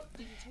thinner.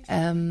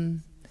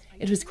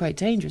 It was quite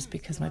dangerous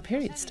because my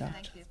period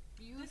stopped.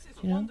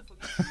 I'm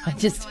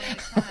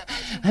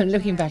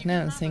looking back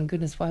now and saying,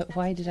 goodness,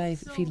 why did I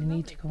feel the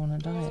need to go on a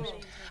diet?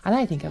 And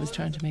I think I was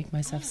trying to make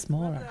myself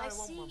smaller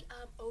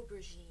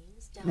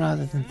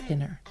rather than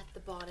thinner. At the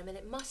bottom, and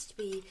it must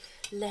be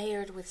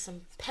layered with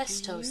some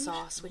pesto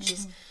sauce, which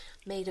is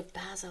made of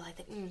basil, I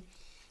think.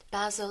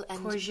 Basil and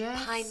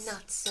courgettes, pine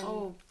nuts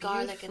and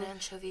garlic and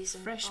anchovies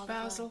and fresh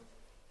basil.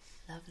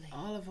 Lovely.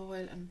 Olive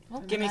oil and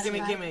gimme.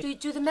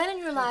 Do the men in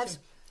your lives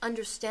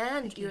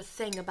understand your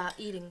thing about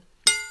eating?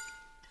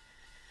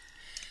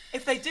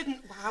 If they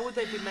didn't, how would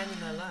they be men in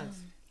their lives?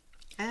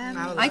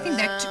 I think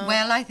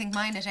I think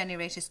mine at any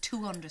rate is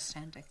too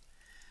understanding.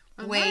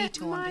 Way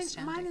too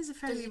understanding. Mine is a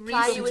fairly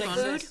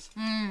recent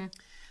one.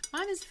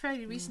 Mine is a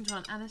fairly recent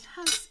one, and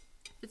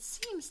it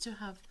seems to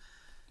have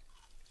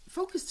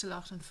focused a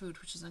lot on food,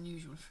 which is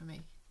unusual for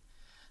me.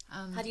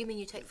 How do you mean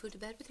you take food to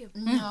bed with you?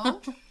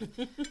 No.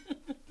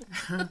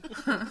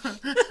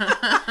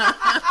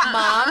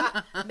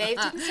 Mom, Maeve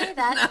didn't say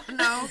that.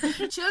 No,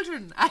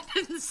 children, I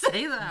didn't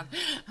say that.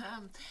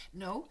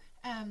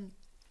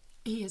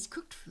 He has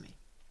cooked for me,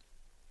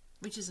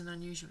 which is an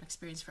unusual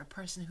experience for a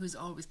person who's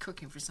always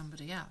cooking for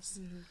somebody else.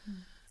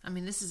 I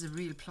mean, this is a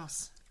real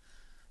plus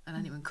and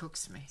anyone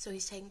cooks me. So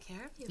he's taking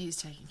care of you. He's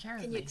taking care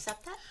of me. Can you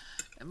accept that?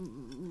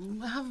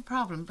 I have a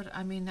problem, but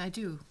I mean, I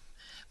do.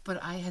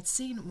 But I had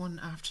seen one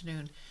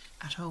afternoon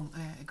at home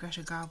a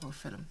Greta Garbo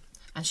film,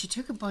 and she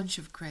took a bunch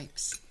of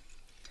grapes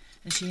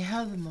and she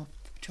held them up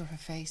to her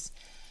face,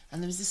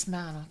 and there was this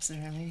man opposite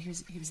her, and he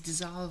was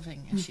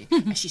dissolving,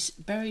 and she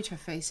buried her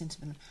face into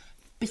them,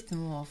 bit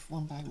them off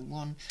one by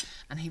one,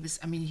 and he was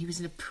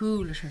in a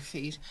pool at her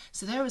feet.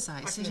 So there was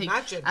I sitting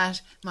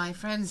at my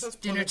friend's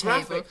dinner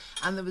table,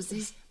 and there was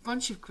this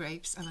bunch of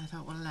grapes, and I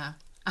thought, well, now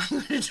I'm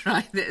going to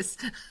try this,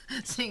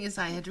 seeing as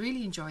I had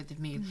really enjoyed the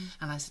meal.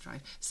 And I said,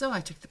 right. So I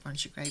took the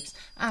bunch of grapes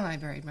and I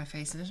buried my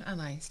face in it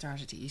and I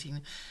started eating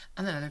them.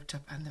 And then I looked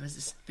up and there was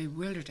this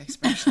bewildered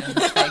expression on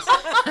his face.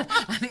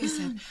 And he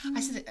said, I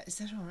said, is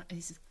that all right? And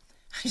he said,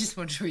 I just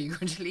wondered, were you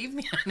going to leave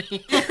me,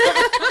 honey?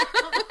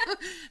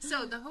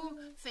 So the whole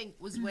thing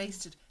was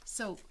wasted.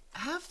 So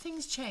have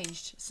things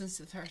changed since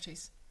the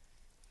 30s?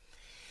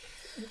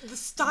 The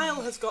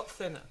style has got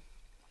thinner.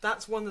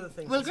 That's one of the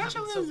things. Well, Greta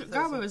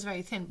Garbo was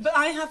very thin. But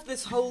I have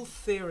this whole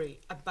theory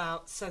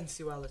about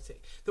sensuality,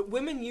 that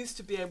women used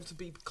to be able to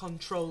be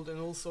controlled in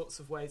all sorts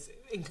of ways,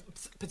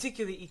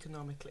 particularly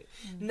economically.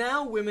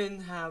 Now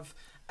women have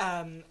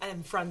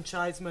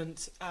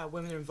enfranchisement,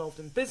 women are involved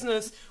in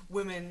business,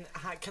 women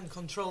can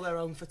control their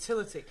own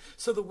fertility.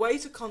 So the way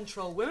to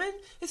control women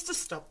is to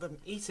stop them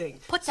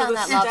eating. Put down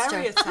that lobster.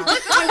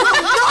 I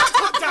will not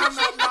put down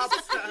that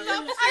lobster.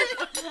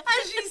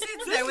 As she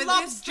sits there with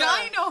this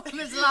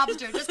ginormous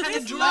lobster just kind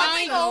of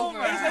dropping over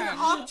her. It's an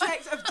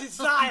object of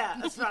desire,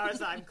 as far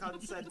as I'm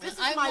concerned. This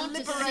is my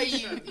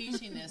liberation.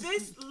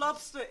 This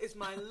lobster is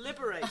my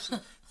liberation.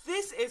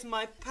 This is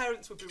my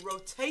parents would be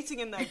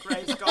rotating in their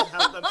graves, God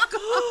help them.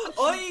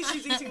 Oi,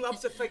 she's eating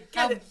lobster,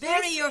 forget it.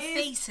 Bury your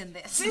face in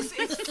this. This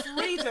is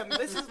freedom.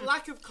 This is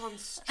lack of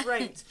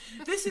constraint.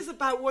 This is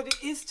about what it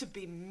is to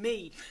be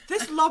me.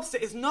 This lobster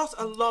is not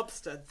a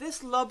lobster.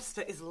 This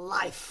lobster is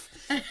life.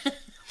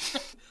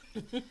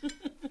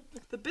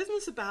 The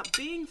business about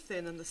being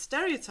thin and the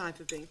stereotype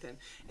of being thin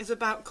is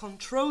about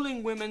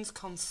controlling women's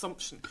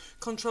consumption,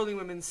 controlling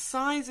women's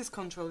sizes,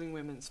 controlling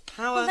women's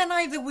power. Well, then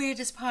I have the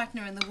weirdest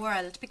partner in the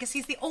world because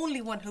he's the only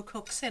one who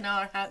cooks in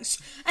our house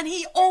and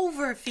he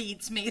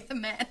overfeeds me, the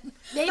men.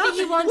 Maybe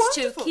he wants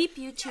to keep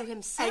you to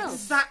himself.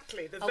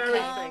 Exactly, the very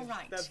thing.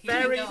 Right. The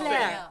very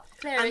thing.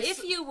 Claire,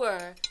 if you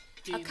were,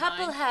 a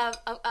couple have,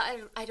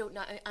 I don't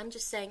know, I'm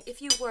just saying,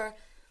 if you were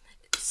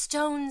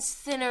stones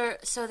thinner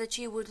so that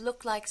you would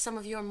look like some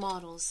of your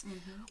models,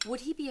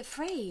 would he be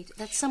afraid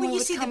that someone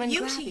would come and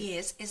grab you? The beauty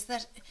is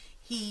that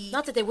he...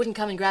 Not that they wouldn't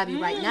come and grab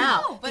you right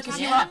now, no, but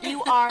because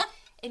you are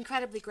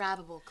incredibly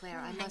grabbable, Claire,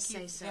 I must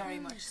say so. Thank you very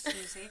much,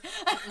 Susie.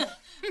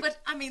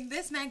 But, I mean,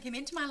 this man came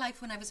into my life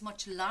when I was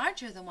much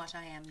larger than what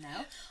I am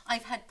now.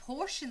 I've had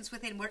portions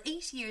within, we're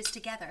 8 years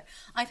together.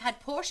 I've had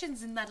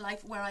portions in that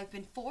life where I've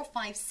been 4,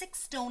 5, 6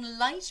 stone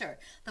lighter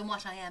than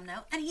what I am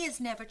now, and he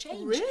has never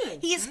changed. Really?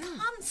 He is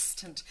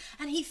constant,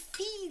 and he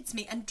feeds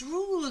me and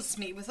drools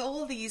me with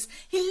all these,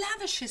 he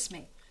lavishes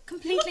me.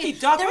 Completely.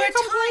 There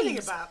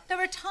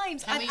are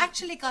times I've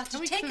actually got to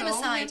take him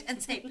aside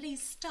and say,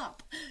 please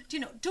stop. Do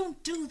you know,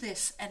 don't do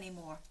this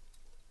anymore.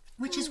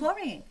 Which is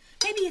worrying.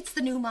 Maybe it's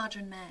the new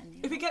modern man. You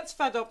know? If he gets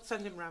fed up,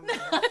 send him round.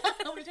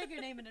 I will take your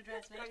name and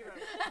address later.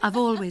 I've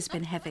always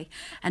been heavy,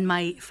 and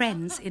my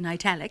friends, in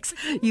italics,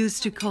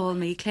 used to call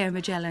me Claire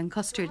Magellan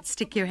Custard,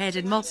 stick your head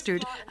in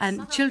mustard.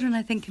 And children,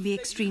 I think, can be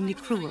extremely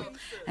cruel,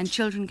 and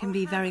children can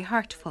be very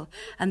hurtful,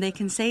 and they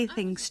can say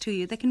things to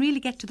you. They can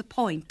really get to the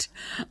point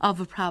of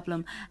a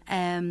problem,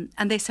 and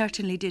they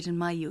certainly did in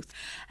my youth.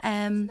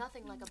 And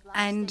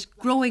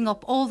growing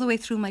up all the way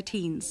through my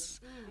teens,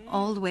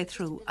 all the way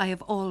through, I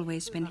have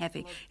always been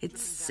heavy.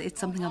 It's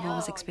something I've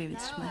always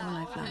experienced my whole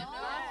life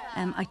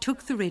long. I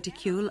took the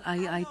ridicule,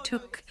 I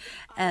took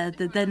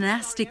the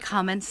nasty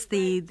comments,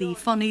 the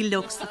funny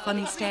looks, the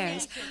funny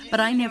stares, but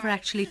I never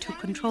actually took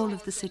control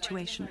of the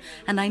situation,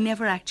 and I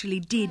never actually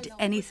did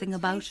anything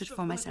about it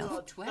for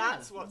myself.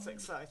 That's what's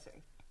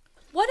exciting.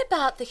 What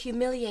about the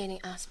humiliating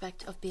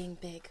aspect of being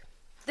big?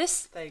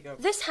 There you go.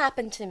 This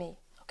happened to me,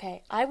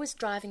 okay? I was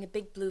driving a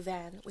big blue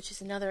van, which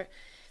is another...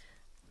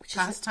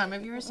 Pastime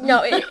of yours?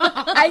 No,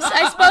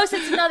 I suppose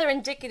it's another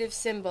indicative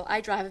symbol. I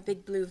drive a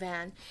big blue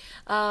van.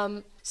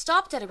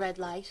 Stopped at a red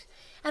light,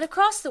 and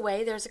across the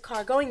way there's a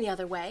car going the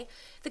other way.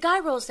 The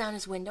guy rolls down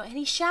his window and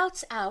he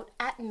shouts out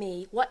at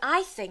me what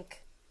I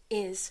think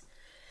is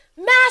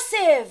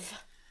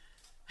massive.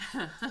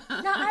 Now,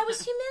 I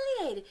was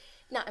humiliated.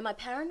 Now, am I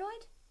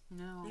paranoid?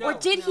 No. Or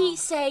did he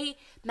say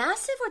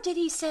massive, or did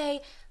he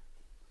say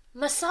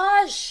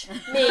massage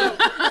me?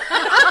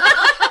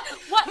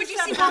 Would you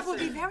see what would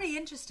be very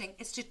interesting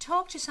is to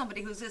talk to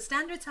somebody who's a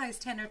standard size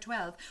 10 or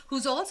 12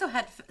 who's also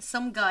had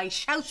some guy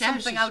shout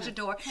something out a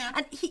door,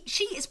 and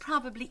she is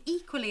probably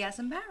equally as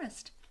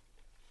embarrassed.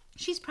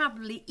 She's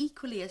probably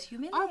equally as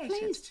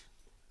humiliated.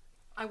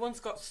 I once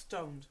got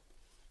stoned.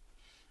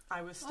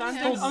 I was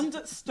standing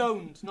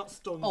stoned, not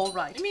stunned. All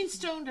right. You mean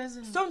stoned as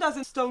in... Stoned as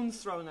in stones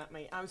thrown at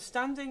me. I was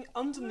standing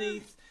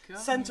underneath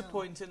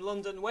Centrepoint in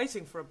London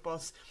waiting for a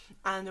bus,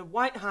 and a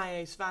white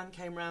Hi-Ace van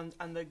came round,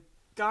 and the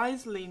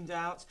guys leaned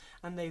out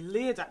and they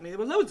leered at me. There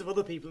were loads of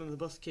other people in the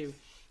bus queue.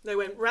 They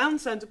went round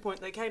Centrepoint,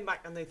 they came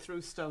back and they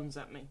threw stones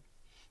at me.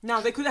 Now,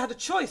 they could have had a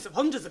choice of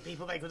hundreds of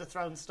people they could have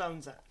thrown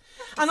stones at.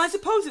 And I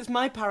suppose it's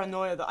my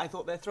paranoia that I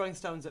thought they're throwing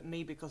stones at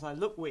me because I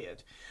look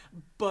weird.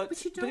 But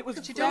it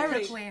was you don't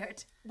look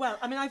weird. Well,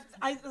 I mean, as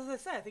I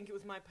say, I think it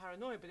was my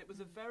paranoia, but it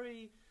was a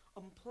very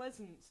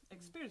unpleasant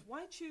experience.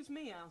 Why choose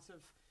me out of...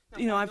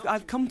 You know,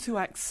 I've come to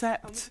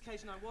accept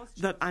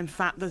that I'm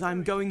fat, that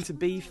I'm going to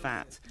be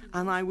fat,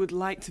 and I would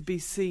like to be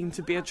seen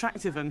to be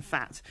attractive and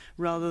fat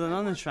rather than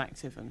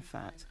unattractive and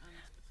fat.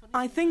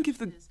 I think if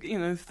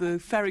the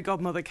fairy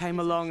godmother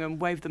came along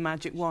and waved the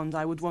magic wand,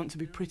 I would want to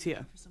be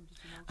prettier.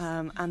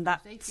 And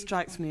that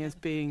strikes me as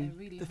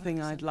being the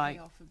thing I'd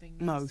like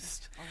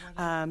most.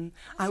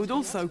 I would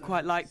also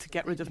quite like to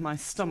get rid of my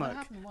stomach.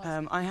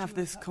 I have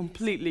this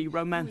completely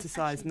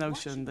romanticised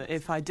notion that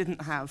if I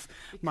didn't have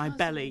my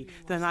belly,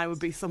 then I would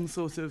be some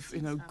sort of,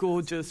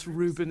 gorgeous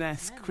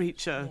Rubenesque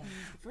creature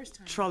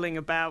trolling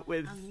about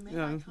with,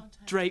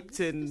 draped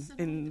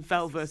in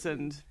velvet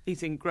and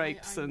eating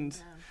grapes and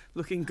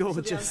looking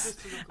gorgeous.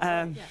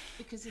 I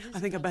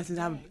think I better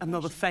have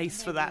another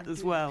face for that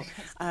as well.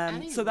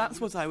 So that's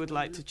what I would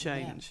like to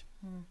change.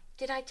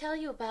 Did I tell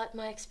you about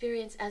my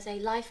experience as a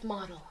life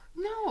model?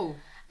 No.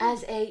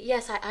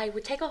 I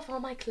would take off all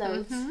my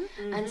clothes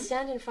and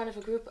stand in front of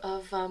a group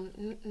of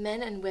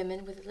men and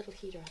women with a little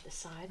heater at the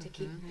side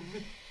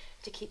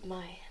to keep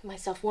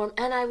myself warm,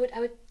 and I would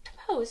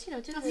pose, do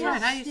That's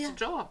right. I used to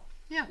draw.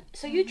 Yeah.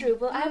 So you drew.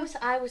 Well, I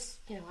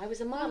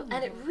was a model,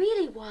 and it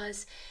really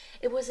was.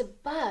 It was a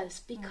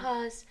buzz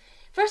because,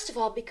 first of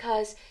all,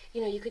 because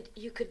you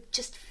could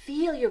just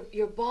feel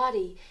your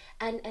body,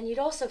 and you'd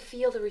also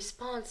feel the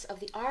response of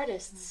the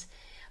artists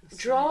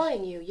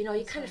drawing you. You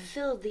kind of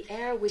filled the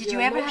air with. Did your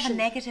you ever emotion. have a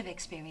negative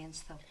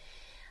experience though?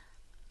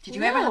 Did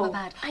you No, ever have a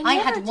bad? I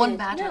had never one did,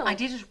 bad no. one. I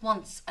did it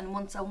once and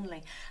once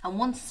only, and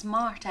one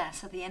smart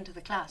ass at the end of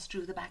the class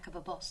drew the back of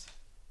a bus.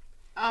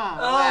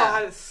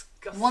 How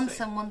disgusting. Once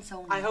and once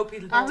only. I hope he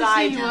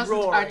Obviously, he died wasn't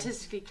roaring.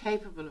 artistically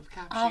capable of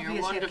capturing your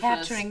Obviously,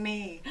 wonderfulness. capturing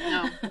me.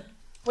 No.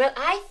 Well,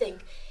 I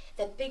think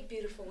that big,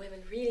 beautiful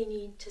women really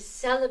need to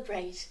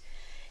celebrate,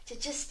 to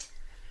just...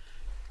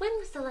 When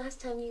was the last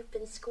time you've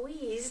been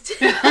squeezed?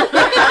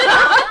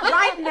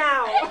 Right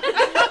now!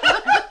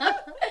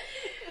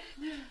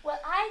 Well,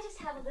 I just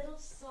have a little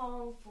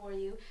song for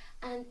you,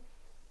 and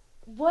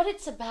what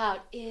it's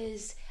about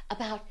is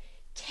about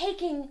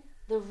taking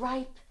the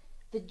ripe,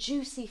 the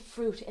juicy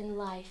fruit in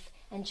life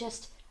and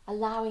just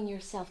allowing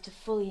yourself to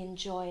fully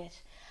enjoy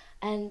it,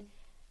 and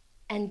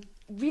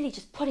really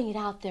just putting it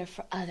out there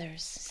for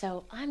others.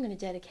 So I'm going to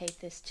dedicate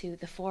this to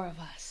the four of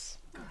us.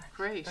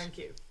 Great. Thank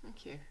you.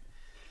 Thank you.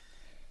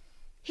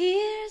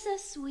 Here's a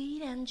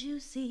sweet and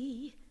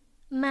juicy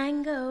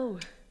mango.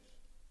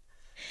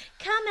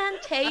 Come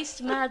and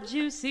taste my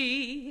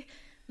juicy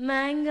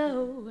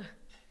mango.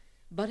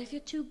 But if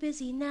you're too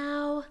busy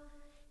now,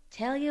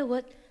 tell you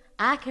what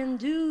I can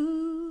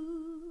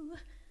do.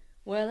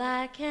 Well,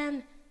 I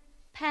can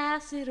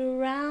pass it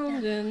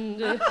around and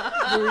bring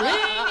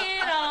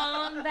it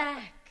on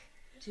back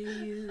to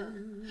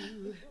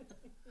you.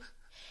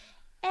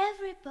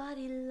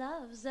 Everybody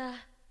loves a...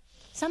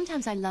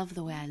 Sometimes I love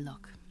the way I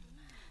look.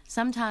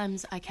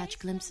 Sometimes I catch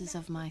glimpses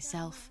of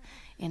myself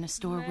in a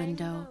store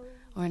window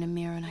or in a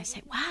mirror, and I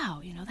say,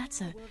 wow,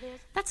 that's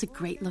a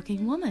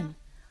great-looking woman.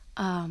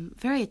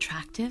 Very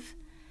attractive,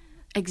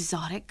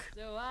 exotic.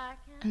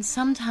 And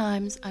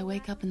sometimes I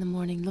wake up in the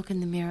morning, look in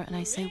the mirror, and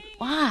I say,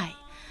 why?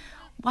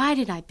 Why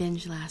did I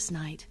binge last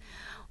night?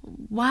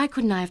 Why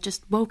couldn't I have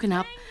just woken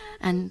up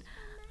and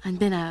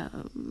been a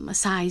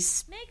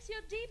size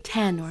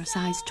 10 or a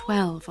size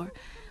 12? Or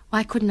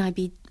why couldn't I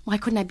be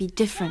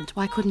different?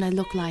 Why couldn't I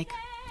look like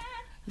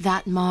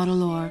that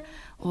model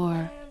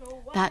or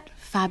that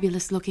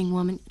fabulous-looking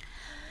woman?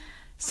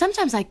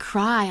 Sometimes I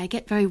cry. I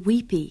get very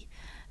weepy.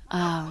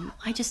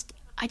 I just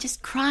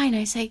cry and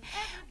I say,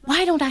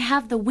 why don't I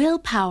have the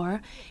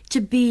willpower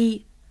to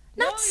be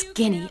not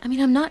skinny? I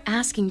mean, I'm not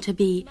asking to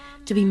be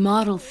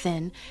model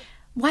thin.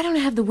 Why don't I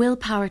have the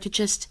willpower to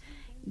just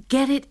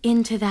get it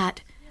into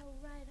that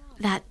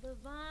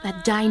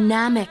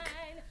dynamic,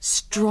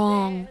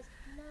 strong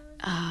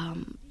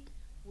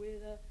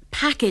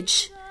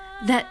package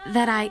that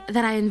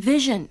I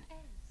envision?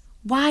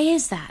 Why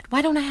is that?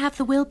 Why don't I have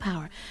the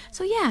willpower?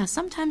 So yeah,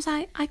 sometimes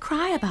I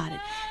cry about it,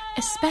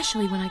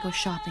 especially when I go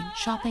shopping.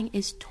 Shopping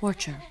is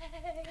torture.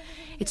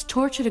 It's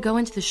torture to go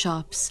into the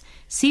shops,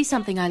 see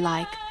something I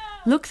like,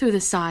 look through the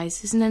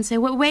sizes, and then say,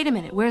 well, wait a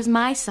minute, where's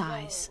my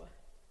size?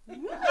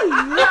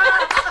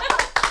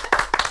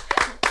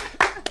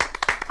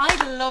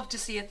 I'd love to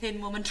see a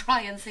thin woman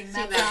try and sing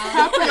that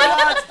song.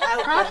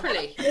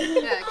 Properly.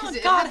 Yeah, because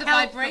it had the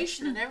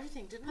vibration and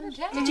everything, didn't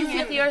it? Did you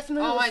feel the earth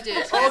move? Oh, I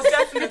did. Oh,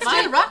 definitely.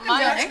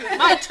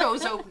 My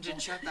toes opened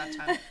and shut that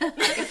time. I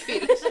could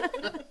feel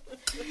it.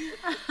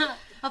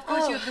 Of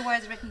course, you have the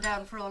words written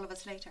down for all of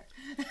us later.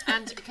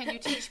 And can you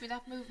teach me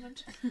that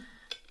movement?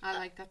 I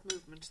like that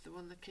movement, the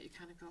one that you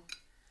kind of go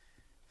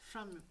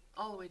from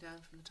all the way down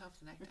from the top of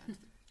the neck down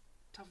to the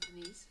top of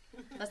the knees.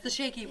 That's the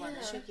shaky one.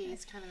 The shaky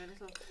is kind of a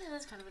little.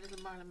 It's kind of a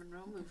little Marilyn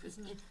Monroe move,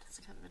 isn't it? It's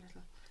kind of a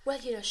little. Well,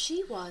 you know,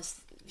 she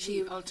was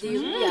the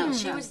ultimate. Yeah,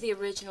 she was the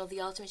original, the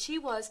ultimate. She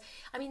was.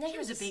 I mean, she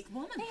was a big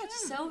woman. They had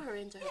to sew her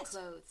into her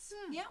clothes.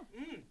 Yeah. I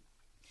mean,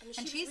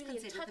 And she's really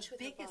considered the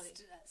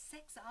biggest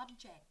sex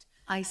object.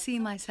 I see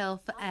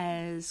myself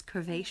as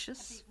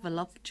curvaceous,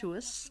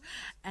 voluptuous,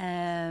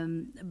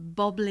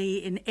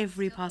 bubbly in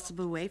every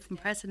possible way, from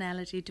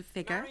personality to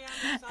figure.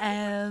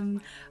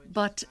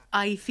 But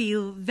I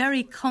feel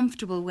very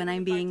comfortable when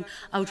I'm being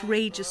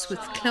outrageous with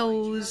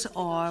clothes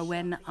or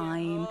when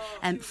I'm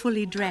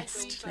fully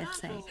dressed, let's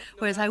say.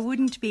 Whereas I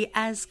wouldn't be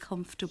as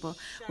comfortable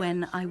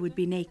when I would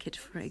be naked,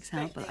 for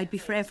example. I'd be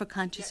forever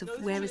conscious of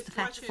where is the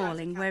fat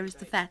falling, where is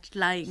the fat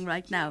lying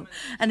right now.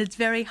 And it's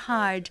very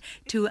hard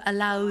to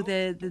allow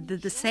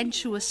the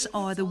sensuous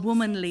or the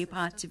womanly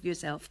parts of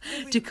yourself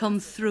to come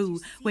through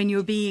when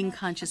you're being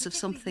conscious of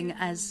something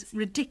as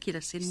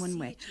ridiculous in one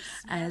way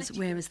as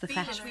where is the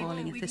fat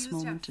falling at this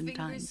moment in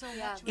time.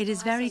 It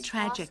is very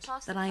tragic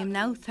that I am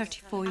now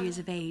 34 years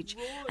of age,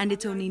 and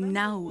it's only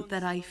now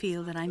that I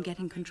feel that I'm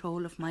getting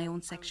control of my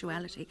own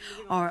sexuality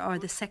or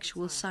the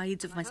sexual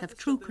sides of myself,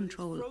 true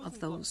control of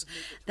those,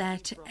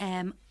 that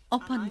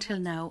up until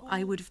now,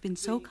 I would have been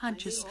so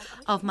conscious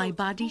of my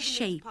body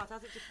shape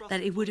that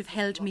it would have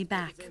held me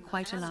back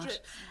quite a lot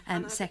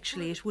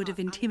sexually. It would have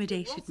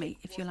intimidated me,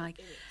 if you like.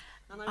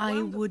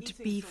 I would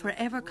be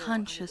forever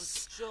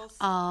conscious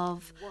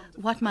of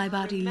what my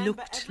body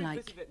looked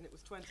like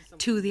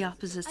to the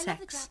opposite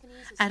sex.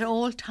 At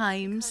all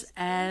times,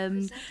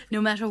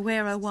 no matter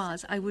where I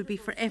was, I would be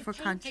forever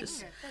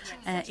conscious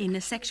in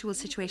a sexual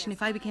situation.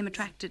 If I became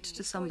attracted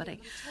to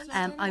somebody,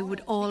 I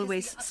would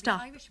always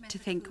stop to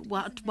think,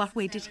 what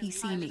way did he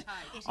see me?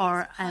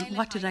 Or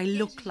what did I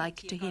look like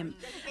to him?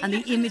 And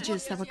the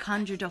images that were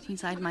conjured up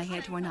inside my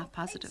head were not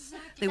positive.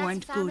 They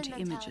weren't good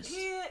images.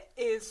 Here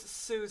is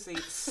Susie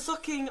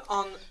sucking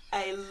on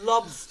a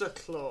lobster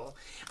claw.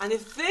 And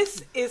if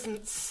this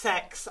isn't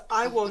sex,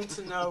 I want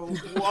to know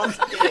what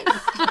is.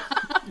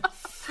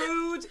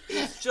 Food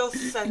is just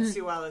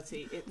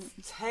sensuality.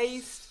 It's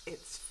taste,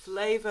 it's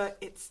flavour,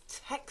 it's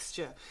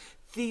texture.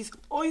 These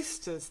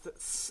oysters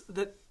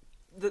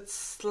that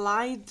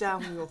slide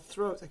down your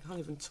throat. I can't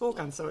even talk,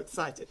 I'm so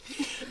excited.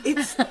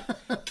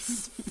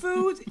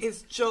 Food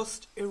is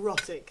just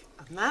erotic,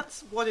 and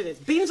that's what it is.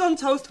 Beans on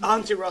toast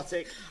aren't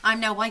erotic. I'm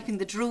now wiping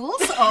the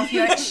drools off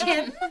your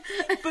chin.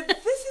 But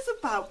this is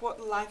about what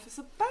life is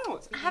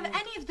about. Have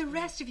any of the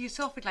rest of you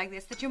suffered like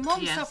this? That your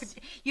mum suffered?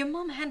 Your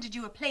mum handed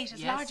you a plate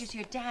as large as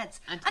your dad's,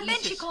 and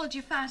then she called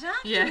you fat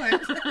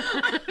afterwards.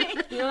 I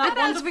mean, you know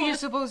that's where you're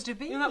supposed to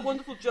be. You know that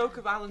wonderful joke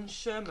of Alan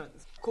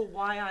Sherman's called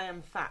Why I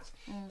Am Fat?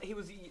 He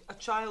was a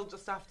child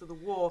just after the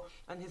war,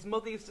 and his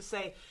mother used to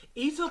say,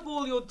 "Eat up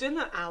all your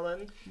dinner,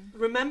 Alan.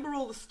 Remember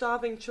all the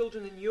starving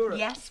children in Europe."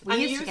 Yes, we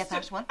used to get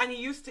that one. And he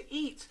used to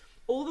eat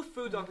all the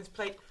food on his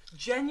plate,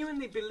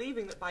 genuinely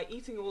believing that by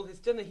eating all his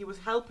dinner, he was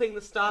helping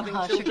the starving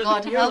children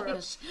God in help Europe.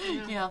 us.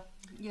 Yeah.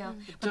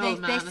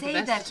 But they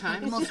say that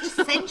the most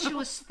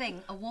sensuous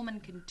thing a woman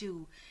can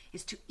do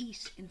is to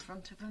eat in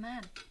front of a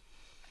man.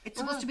 It's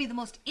supposed to be the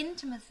most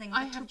intimate thing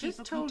that two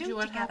people can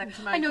do together.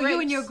 I know you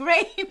and your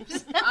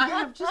grapes. I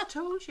have just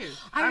told you.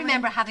 I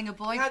remember having a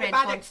boyfriend. I had a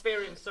bad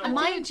experience. And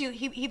mind you,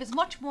 he was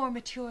much more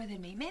mature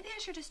than me. Maybe I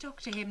should have stuck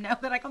to him now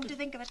that I come to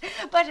think of it.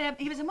 But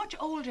he was a much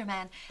older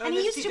man, and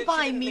he used to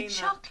buy me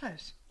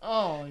chocolate.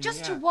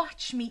 Just to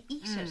watch me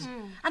eat it.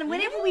 And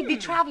whenever we'd be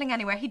travelling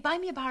anywhere, he'd buy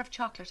me a bar of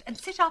chocolate and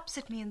sit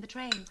opposite me in the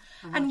train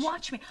and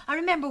watch me. I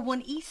remember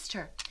one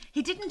Easter,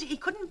 he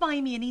couldn't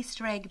buy me an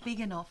Easter egg big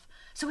enough,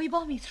 so he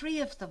bought me 3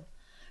 of them.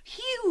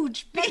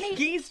 Huge, big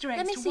Easter eggs.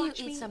 Let me to see watch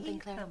you eat me something,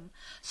 eat Claire. them.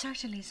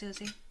 Certainly,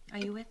 Susie. Are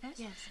you with this?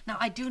 Yes. Now,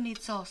 I do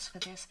need sauce for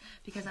this,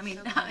 because, I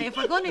mean, if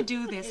we're going to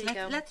do this,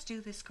 let's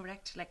do this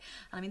correctly.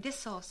 I mean, this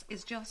sauce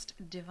is just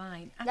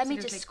divine. Let me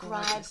Absolutely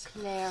describe gorgeous.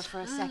 Claire for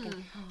a second.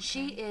 Okay.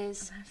 She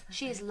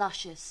is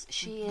luscious.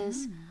 She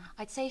is,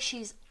 I'd say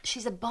she's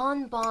a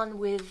bonbon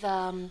with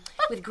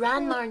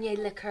Grand Marnier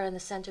liqueur in the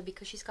centre,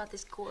 because she's got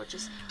this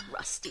gorgeous,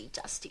 rusty,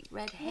 dusty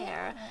red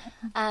hair,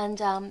 and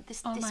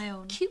this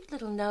cute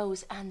little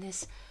nose, and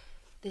this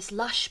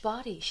lush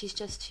body.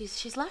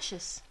 She's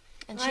luscious.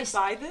 And Can she's...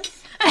 I buy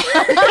this?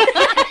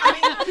 I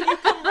mean, can you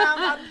come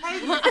round? I'll pay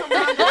you to come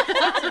round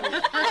and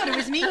I thought it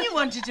was me you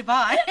wanted to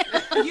buy.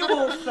 You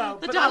also.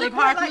 The Dolly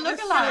Parton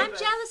look-alike. I'm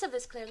jealous of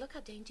this, Claire. Look how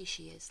dainty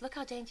she is. Look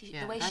how dainty,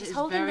 the way that she's is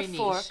holding very the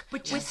fork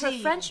neat. with her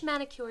French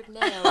manicured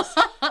nails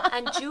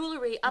and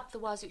jewellery up the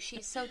wazoo.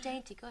 She's so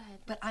dainty. Go ahead.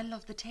 But I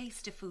love the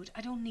taste of food.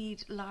 I don't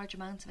need large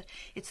amounts of it.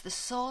 It's the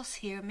sauce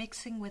here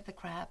mixing with the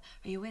crab.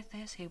 Are you with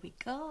this? Here we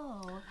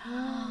go.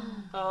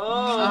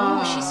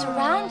 Oh, she's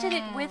surrounded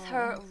it with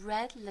her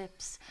red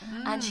lips,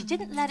 and she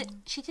didn't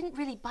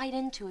really bite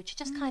into it. She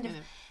just kind of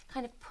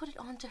put it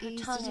onto her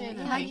tongue.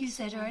 And like you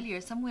said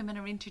earlier, some women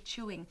are into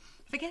chewing.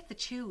 Forget the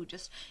chew,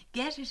 just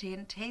get it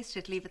in, taste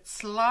it, leave it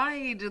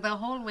slide the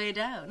whole way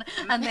down,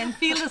 and then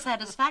feel the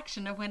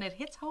satisfaction of when it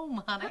hits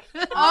home, honey.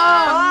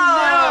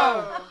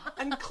 Oh, no!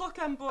 And cock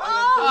and butter.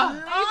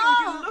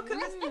 Oh, look at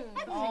this.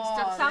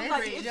 Sounds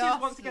like the itches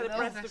want to get a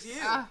breast of you.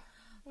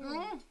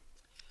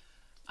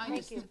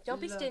 Thank you.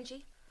 Don't be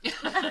stingy.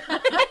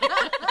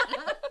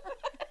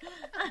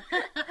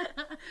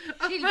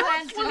 She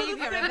plans to leave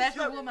you a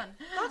better woman.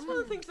 That's one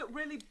of the things that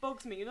really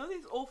bugs me. You know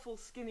these awful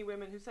skinny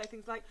women who say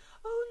things like,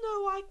 "Oh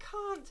no, I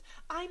can't.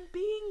 I'm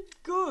being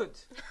good."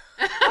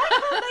 Why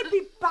can't they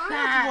be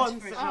bad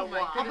once in a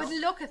while? Oh, but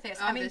look at this.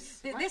 I mean,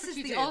 this is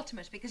the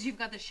ultimate, because you've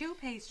got the choux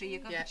pastry,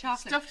 you've got the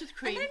chocolate, stuffed with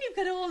cream, and then you've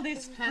got all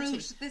this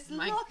fruit, this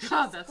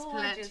luscious,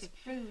 gorgeous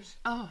fruit.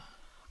 Oh.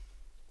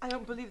 I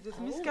don't believe this.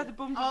 Muscade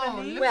bun de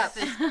Belize. Well,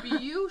 this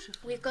beautiful.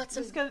 We've got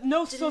some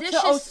no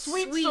delicious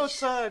sweet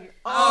sauterne.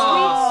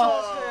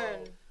 Oh. Sweet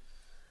sauterne.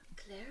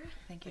 Claire?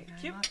 Thank you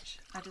very much.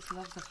 I just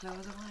love the flow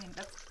of the wine.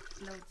 That's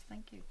loads.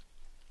 Thank you.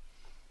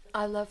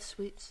 I love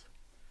sweets.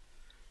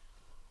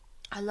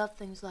 I love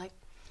things like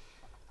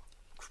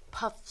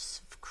puffs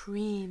of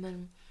cream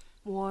and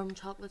warm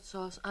chocolate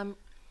sauce.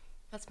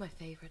 That's my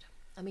favorite.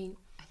 I mean,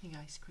 I think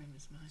ice cream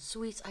is mine.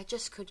 Sweets,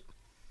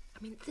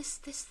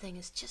 this thing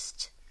is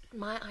just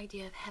my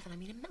idea of heaven. I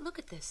mean, look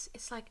at this.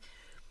 It's like,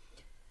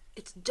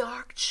 it's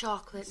dark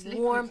chocolate, it's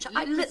warm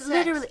chocolate.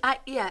 Literally,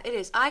 it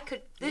is.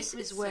 This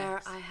is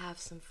where I have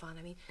some fun.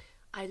 I mean,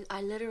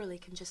 I literally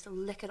can just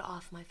lick it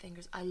off my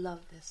fingers. I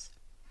love this.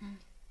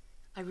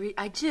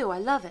 I do. I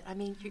love it. I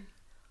mean,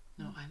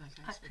 no, I like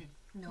ice cream.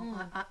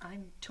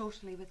 I'm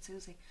totally with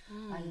Susie.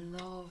 I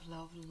love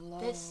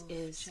this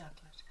is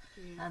chocolate,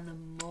 and the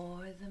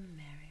more the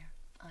merrier.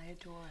 I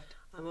adore it.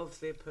 I'm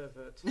obviously a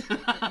pervert.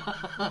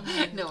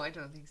 No, I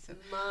don't think so.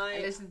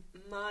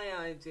 My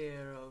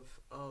idea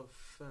of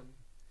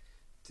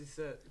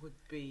dessert would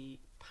be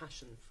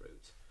passion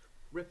fruit.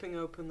 Ripping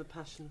open the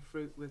passion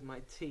fruit with my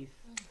teeth,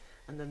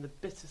 and then the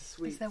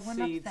bittersweet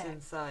seeds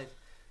inside.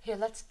 Here,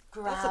 let's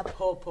grab. That's a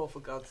paw, for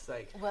God's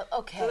sake. Well,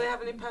 okay. Do they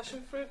have any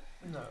passion fruit?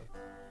 No.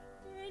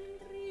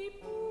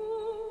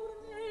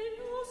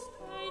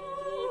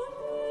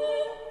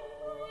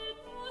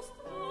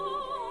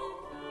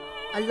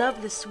 I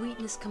love the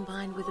sweetness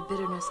combined with the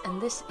bitterness,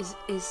 and this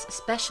is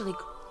especially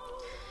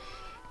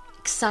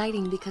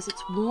exciting because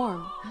it's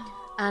warm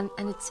and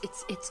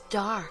it's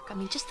dark. I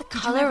mean, just the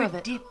color of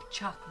it. Dip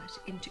chocolate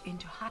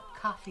into hot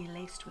coffee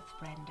laced with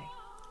brandy.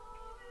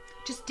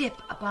 Just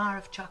dip a bar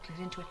of chocolate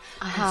into it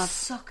and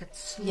suck it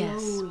slowly.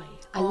 Yes.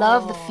 I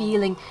love the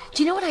feeling.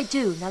 Do you know what I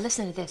do? Now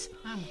listen to this.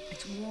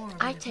 It's warm.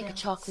 I take a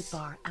chocolate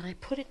bar and I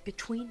put it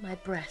between my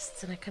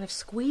breasts and I kind of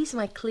squeeze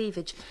my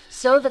cleavage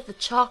so that the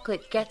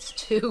chocolate gets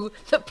to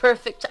the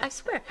perfect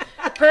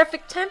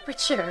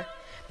temperature.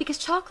 Because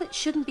chocolate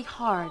shouldn't be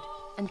hard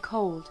and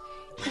cold.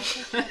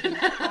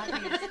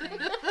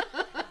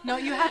 No,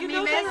 you have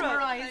me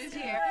mesmerised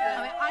here.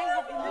 I mean, I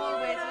have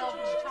always loved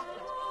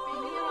chocolate.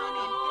 From here on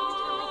in, every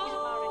time I get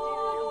a bar of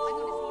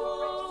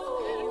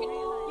dairy, I'm going to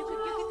see your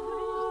breasts.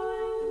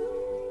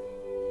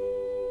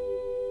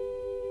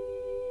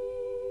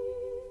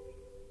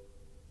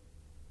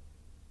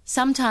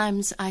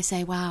 Sometimes I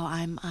say, wow,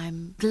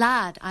 I'm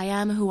glad I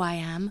am who I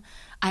am.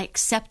 I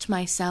accept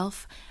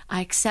myself. I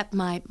accept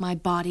my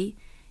body,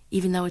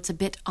 even though it's a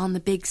bit on the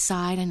big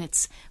side and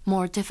it's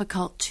more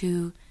difficult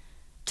to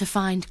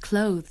find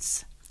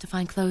clothes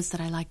that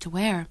I like to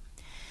wear.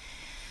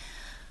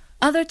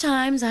 Other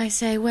times I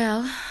say,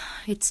 well,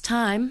 it's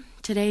time.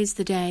 Today's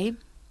the day.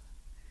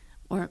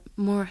 Or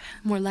more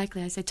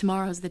likely I say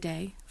tomorrow's the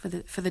day for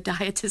the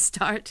diet to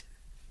start.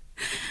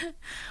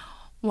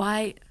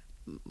 Why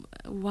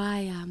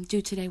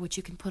do today what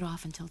you can put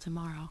off until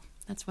tomorrow?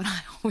 That's what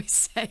I always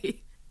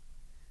say.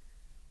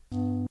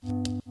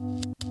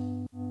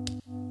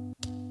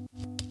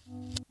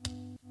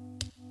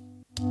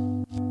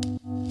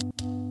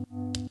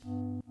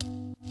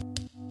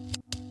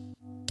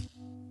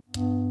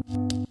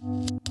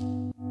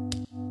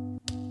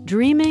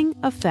 Dreaming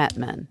of Fat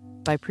Men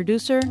by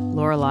producer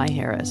Lorelei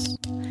Harris.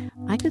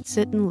 I could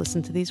sit and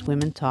listen to these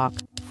women talk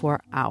for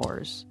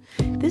hours.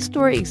 This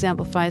story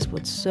exemplifies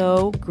what's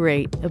so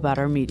great about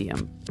our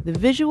medium. The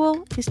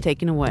visual is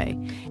taken away,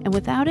 and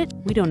without it,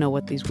 we don't know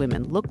what these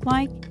women look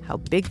like, how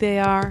big they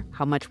are,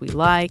 how much we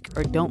like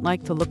or don't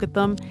like to look at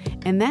them,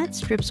 and that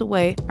strips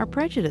away our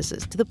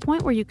prejudices to the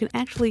point where you can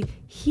actually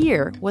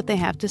hear what they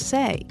have to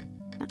say.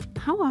 Now,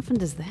 how often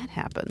does that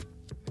happen?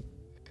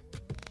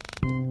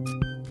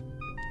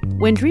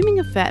 When Dreaming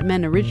of Fat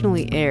Men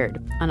originally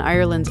aired on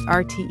Ireland's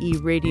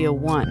RTE Radio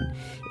 1,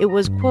 it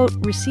was, quote,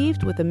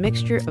 received with a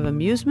mixture of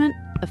amusement,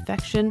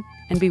 affection,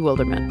 and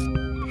bewilderment.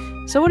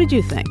 So what did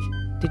you think?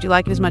 Did you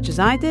like it as much as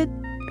I did?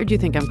 Or do you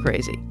think I'm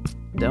crazy?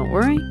 Don't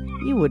worry,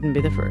 you wouldn't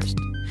be the first.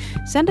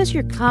 Send us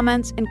your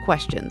comments and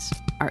questions.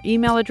 Our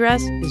email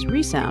address is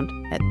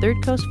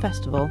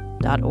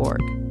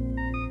resound@thirdcoastfestival.org.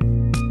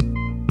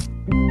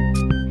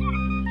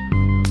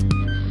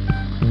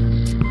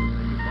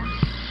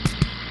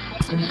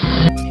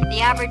 The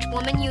average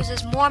woman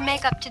uses more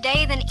makeup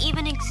today than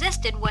even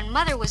existed when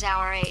Mother was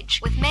our age.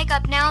 With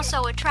makeup now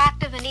so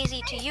attractive and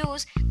easy to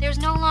use, there's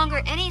no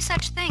longer any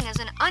such thing as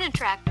an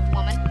unattractive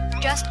woman,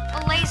 just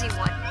a lazy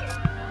one.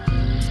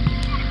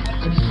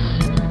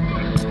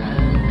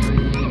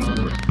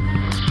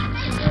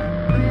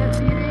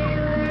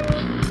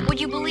 Would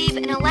you believe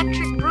an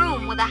electric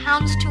broom with a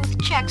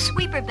houndstooth check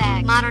sweeper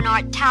bag, modern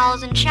art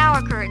towels and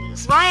shower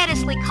curtains,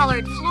 riotously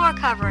colored floor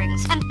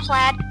coverings, and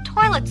plaid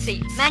toilet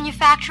seats?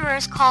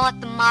 Manufacturers call it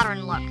the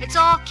modern look. It's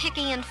all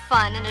kicky and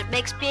fun, and it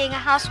makes being a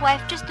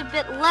housewife just a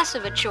bit less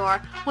of a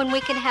chore when we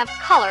can have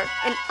color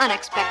in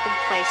unexpected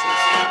places.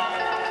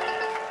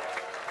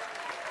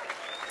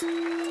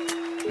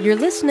 You're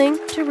listening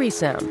to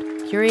Resound,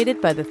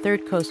 curated by the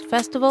Third Coast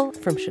Festival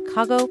from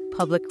Chicago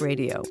Public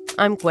Radio.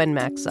 I'm Gwen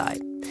Macsai.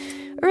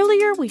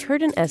 Earlier, we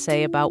heard an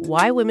essay about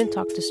why women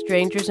talk to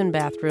strangers in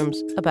bathrooms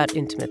about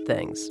intimate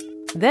things.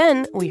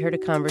 Then we heard a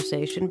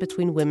conversation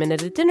between women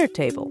at a dinner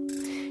table.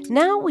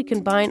 Now we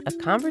combine a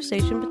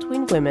conversation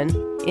between women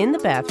in the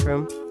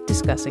bathroom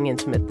discussing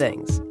intimate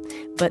things.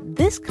 But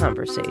this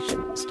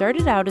conversation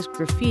started out as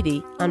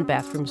graffiti on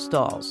bathroom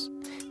stalls.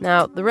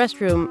 Now, the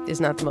restroom is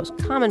not the most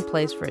common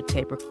place for a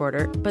tape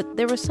recorder, but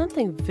there was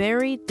something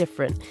very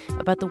different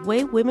about the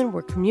way women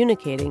were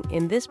communicating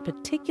in this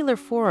particular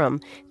forum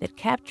that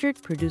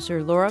captured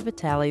producer Laura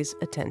Vitale's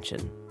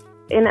attention.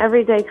 In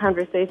everyday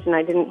conversation,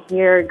 I didn't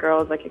hear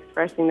girls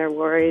expressing their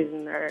worries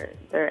and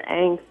their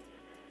angst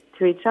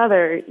to each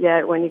other,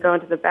 yet when you go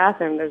into the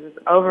bathroom, there's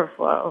this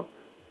overflow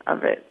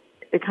of it.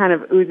 It kind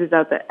of oozes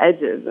out the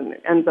edges and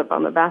it ends up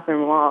on the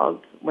bathroom walls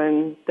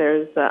when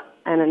there's the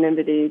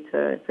anonymity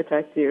to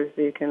protect you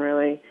so you can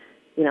really,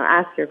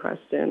 ask your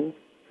questions.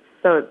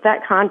 So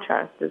that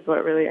contrast is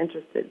what really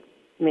interested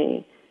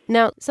me.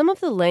 Now, some of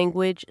the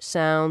language,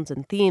 sounds,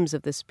 and themes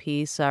of this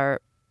piece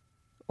are,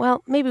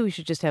 well, maybe we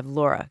should just have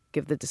Laura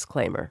give the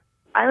disclaimer.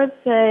 I would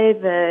say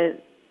that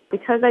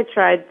because I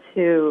tried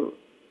to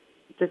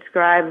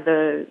describe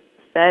the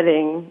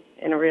setting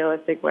in a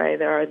realistic way,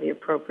 there are the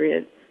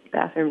appropriate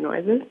bathroom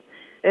noises.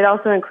 It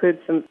also includes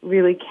some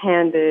really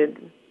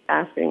candid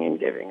asking and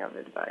giving of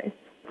advice.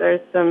 There's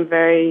some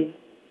very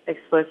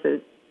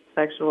explicit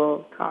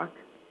sexual talk.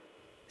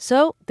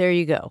 So there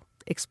you go.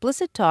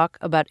 Explicit talk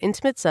about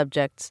intimate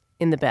subjects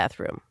in the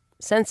bathroom.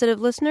 Sensitive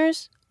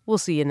listeners, we'll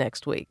see you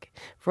next week.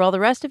 For all the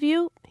rest of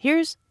you,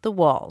 here's The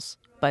Walls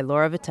by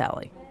Laura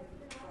Vitale.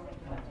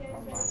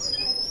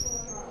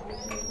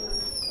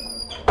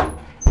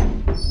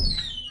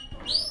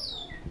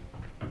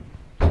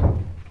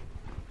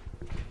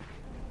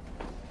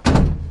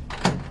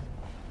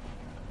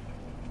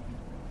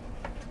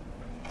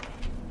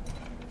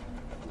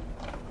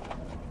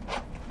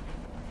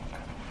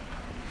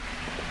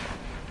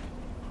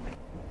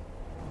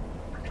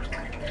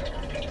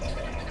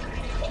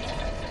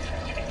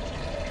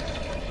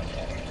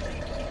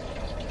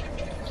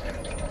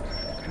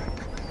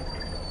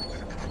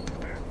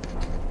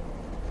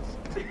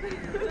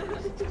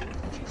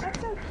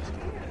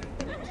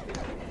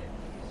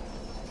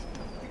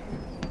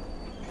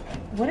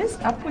 What is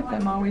up with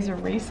them always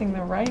erasing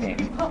the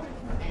writing?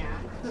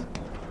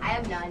 I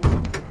have none.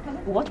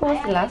 What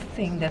was the last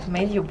thing that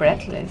made you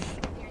breathless?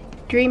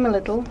 Dream a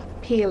little,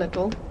 pee a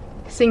little,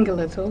 sing a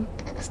little,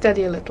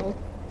 study a little,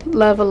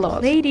 love a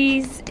lot.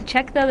 Ladies,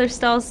 check the other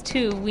stalls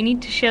too. We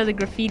need to share the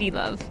graffiti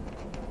love.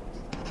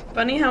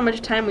 Funny how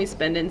much time we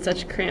spend in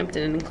such cramped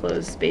and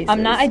enclosed spaces.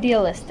 I'm not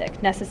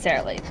idealistic,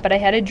 necessarily, but I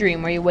had a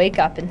dream where you wake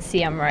up and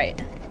see I'm right.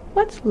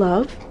 What's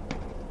love?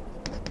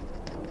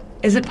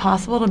 Is it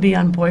possible to be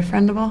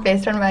unboyfriendable?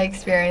 Based on my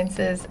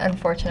experiences,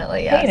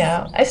 unfortunately, yes. Hey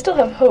now, I still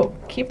have hope.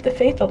 Keep the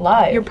faith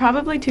alive. You're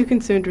probably too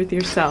consumed with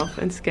yourself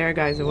and scare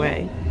guys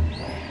away.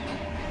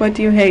 What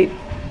do you hate?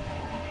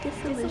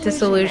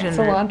 Disillusionment.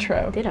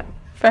 Cilantro. Ditto.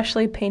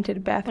 Freshly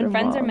painted bathroom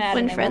When friends are mad walls.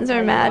 and When they friends won't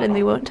are tell mad you and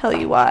they won't tell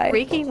you why.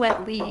 Raking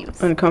wet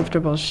leaves.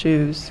 Uncomfortable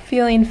shoes.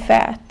 Feeling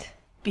fat.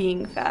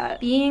 Being fat.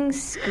 Being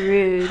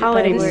screwed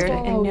Holiday by the weird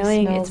world and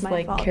knowing smells it's my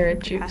like fault carrot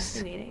for juice.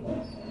 procrastinating.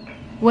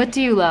 What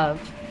do you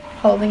love?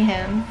 Holding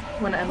hands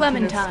when I'm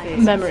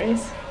Clementine.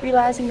 Memories.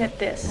 Realizing that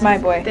this is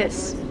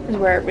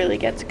where it really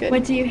gets good.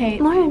 What do you hate?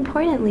 More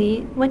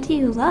importantly, what do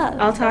you love?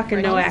 I'll talk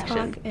and no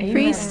action.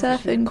 Free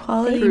stuff and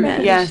quality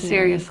men. Yeah,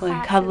 seriously.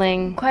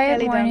 Cuddling.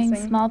 Quiet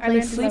mornings, small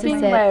places to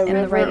sit, and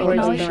the right one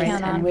to always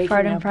count on,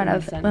 fart in front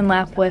of, and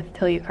laugh with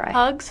till you cry.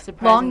 Hugs,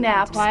 long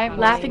naps,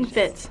 laughing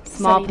fits,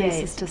 Small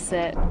places to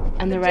sit,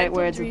 and the right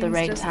words at the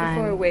right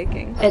time.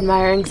 Waking.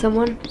 Admiring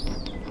someone?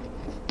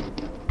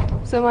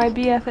 So my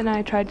BF and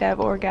I tried to have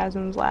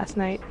orgasms last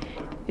night.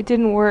 It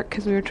didn't work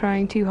because we were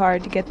trying too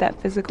hard to get that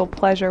physical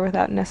pleasure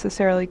without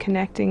necessarily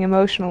connecting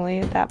emotionally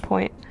at that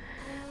point.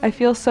 I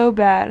feel so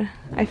bad.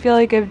 I feel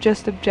like I've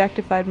just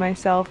objectified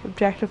myself,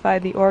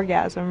 objectified the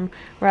orgasm,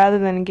 rather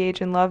than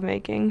engage in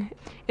lovemaking.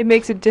 It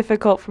makes it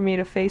difficult for me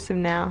to face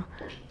him now.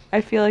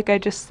 I feel like I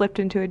just slipped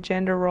into a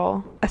gender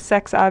role, a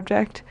sex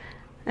object,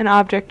 an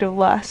object of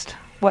lust.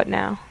 What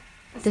now?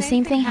 The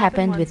same thing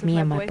happened with me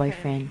and my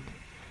boyfriend.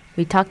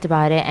 We talked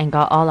about it and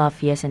got all our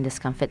fears and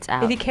discomforts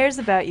out. If he cares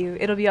about you,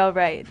 it'll be all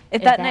right.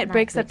 If that night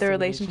breaks up the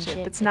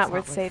relationship, it's not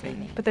worth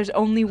saving. But there's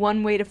only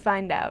one way to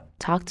find out.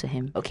 Talk to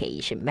him. Okay,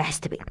 you should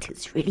masturbate till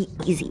it's really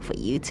easy for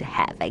you to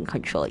have and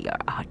control your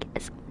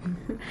orgasm.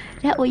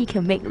 That way you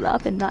can make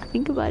love and not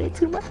think about it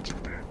too much.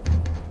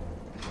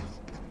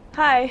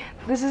 Hi,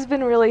 this has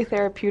been really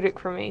therapeutic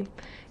for me.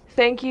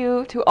 Thank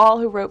you to all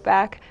who wrote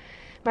back.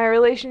 My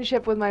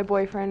relationship with my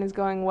boyfriend is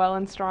going well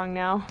and strong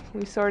now.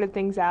 We've sorted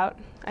things out.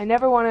 I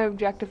never want to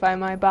objectify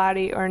my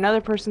body or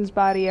another person's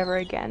body ever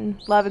again.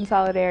 Love and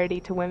solidarity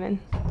to women.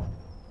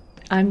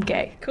 I'm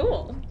gay.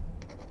 Cool.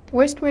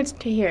 Worst words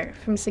to hear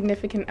from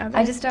significant other.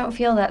 I just don't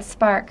feel that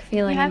spark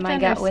feeling in my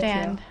gut with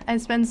you. I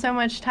spend so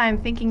much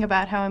time thinking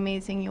about how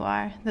amazing you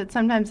are that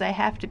sometimes I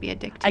have to be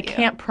addicted to you. I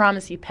can't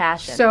promise you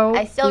passion. So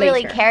I still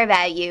really care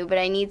about you, but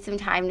I need some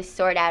time to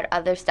sort out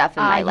other stuff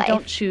in my life. You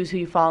don't choose who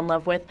you fall in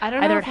love with.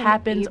 Either it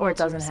happens or it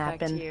doesn't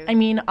happen. You. I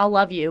mean, I'll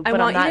love you,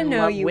 but I'm not in love with you.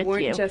 I want you to know you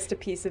weren't just a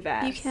piece of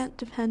ass. You can't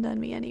depend on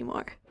me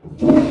anymore.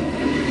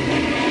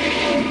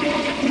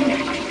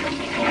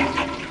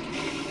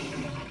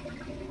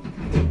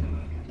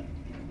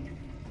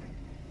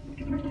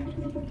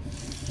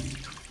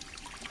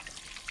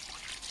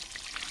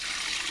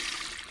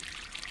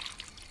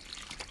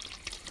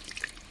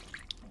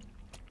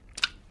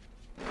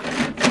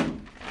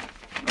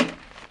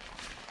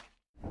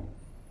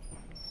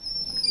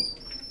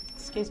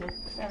 Excuse me.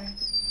 Sorry.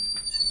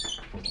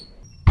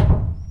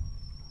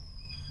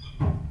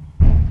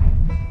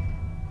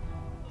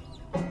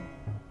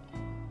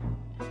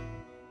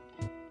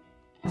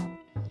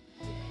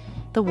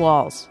 The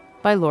Walls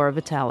by Laura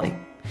Vitale.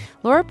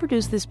 Laura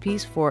produced this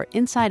piece for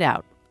Inside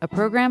Out, a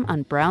program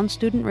on Brown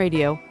Student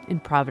Radio in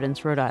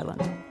Providence, Rhode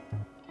Island.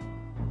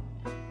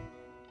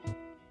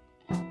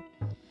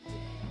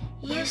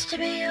 Used to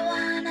be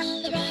one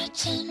of the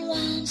rotten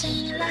ones,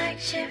 and I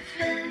liked you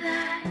for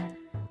that.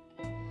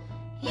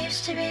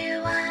 Used to be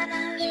one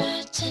of the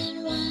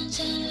rotten ones,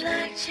 and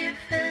I liked you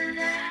for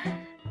that.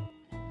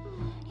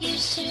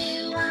 Used to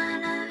be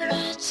one of the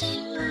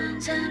rotten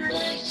ones, and I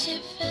liked you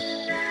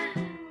for that.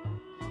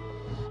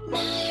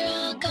 Now you're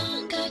all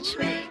gone, got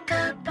your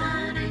makeup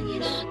on, and you're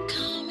not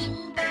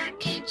coming back.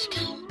 Can't you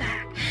come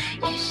back?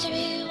 Used to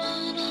be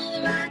one of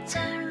the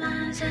rotten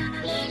ones, and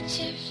I liked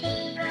you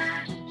for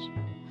that.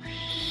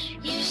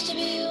 Used to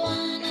be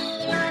one of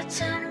the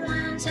rotten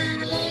ones,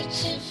 and I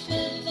liked you for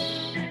that.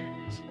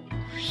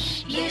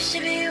 Used to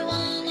be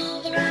one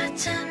of the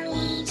rotten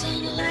ones,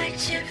 and I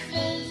liked you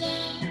for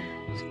that.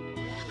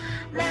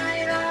 Now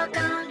you're all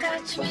gone,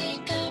 got your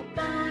makeup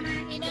on,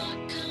 and you're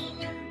not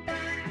coming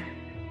back.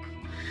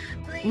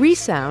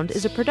 Resound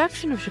is a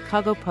production of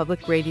Chicago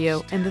Public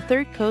Radio and the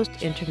Third Coast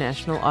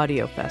International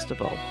Audio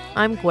Festival.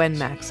 I'm Gwen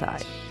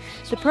Macsai.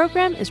 The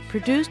program is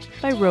produced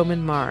by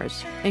Roman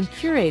Mars and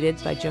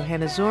curated by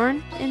Johanna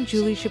Zorn and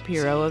Julie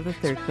Shapiro of the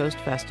Third Coast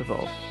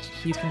Festival.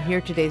 You can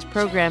hear today's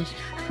program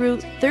through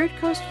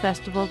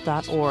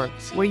thirdcoastfestival.org,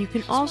 where you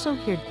can also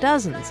hear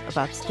dozens of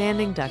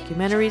outstanding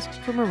documentaries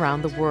from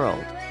around the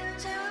world.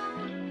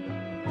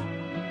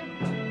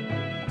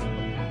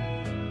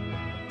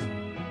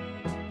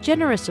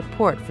 Generous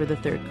support for the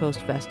Third Coast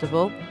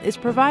Festival is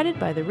provided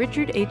by the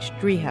Richard H.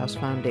 Driehaus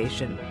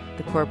Foundation,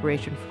 the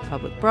Corporation for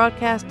Public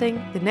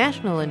Broadcasting, the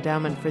National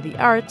Endowment for the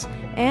Arts,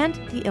 and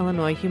the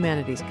Illinois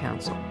Humanities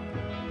Council.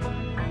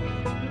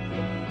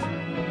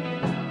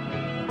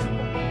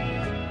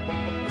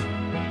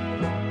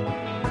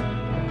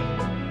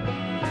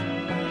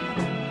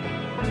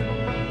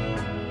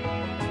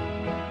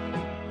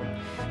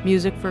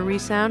 Music for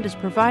Resound is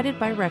provided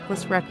by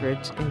Reckless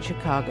Records in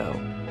Chicago.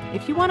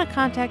 If you want to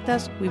contact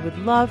us, we would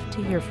love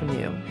to hear from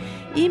you.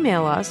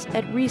 Email us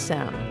at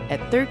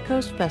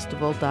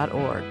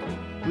resound@thirdcoastfestival.org.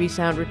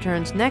 Resound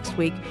returns next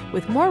week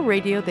with more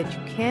radio that you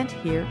can't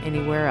hear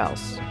anywhere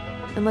else,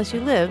 unless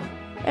you live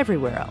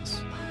everywhere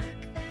else.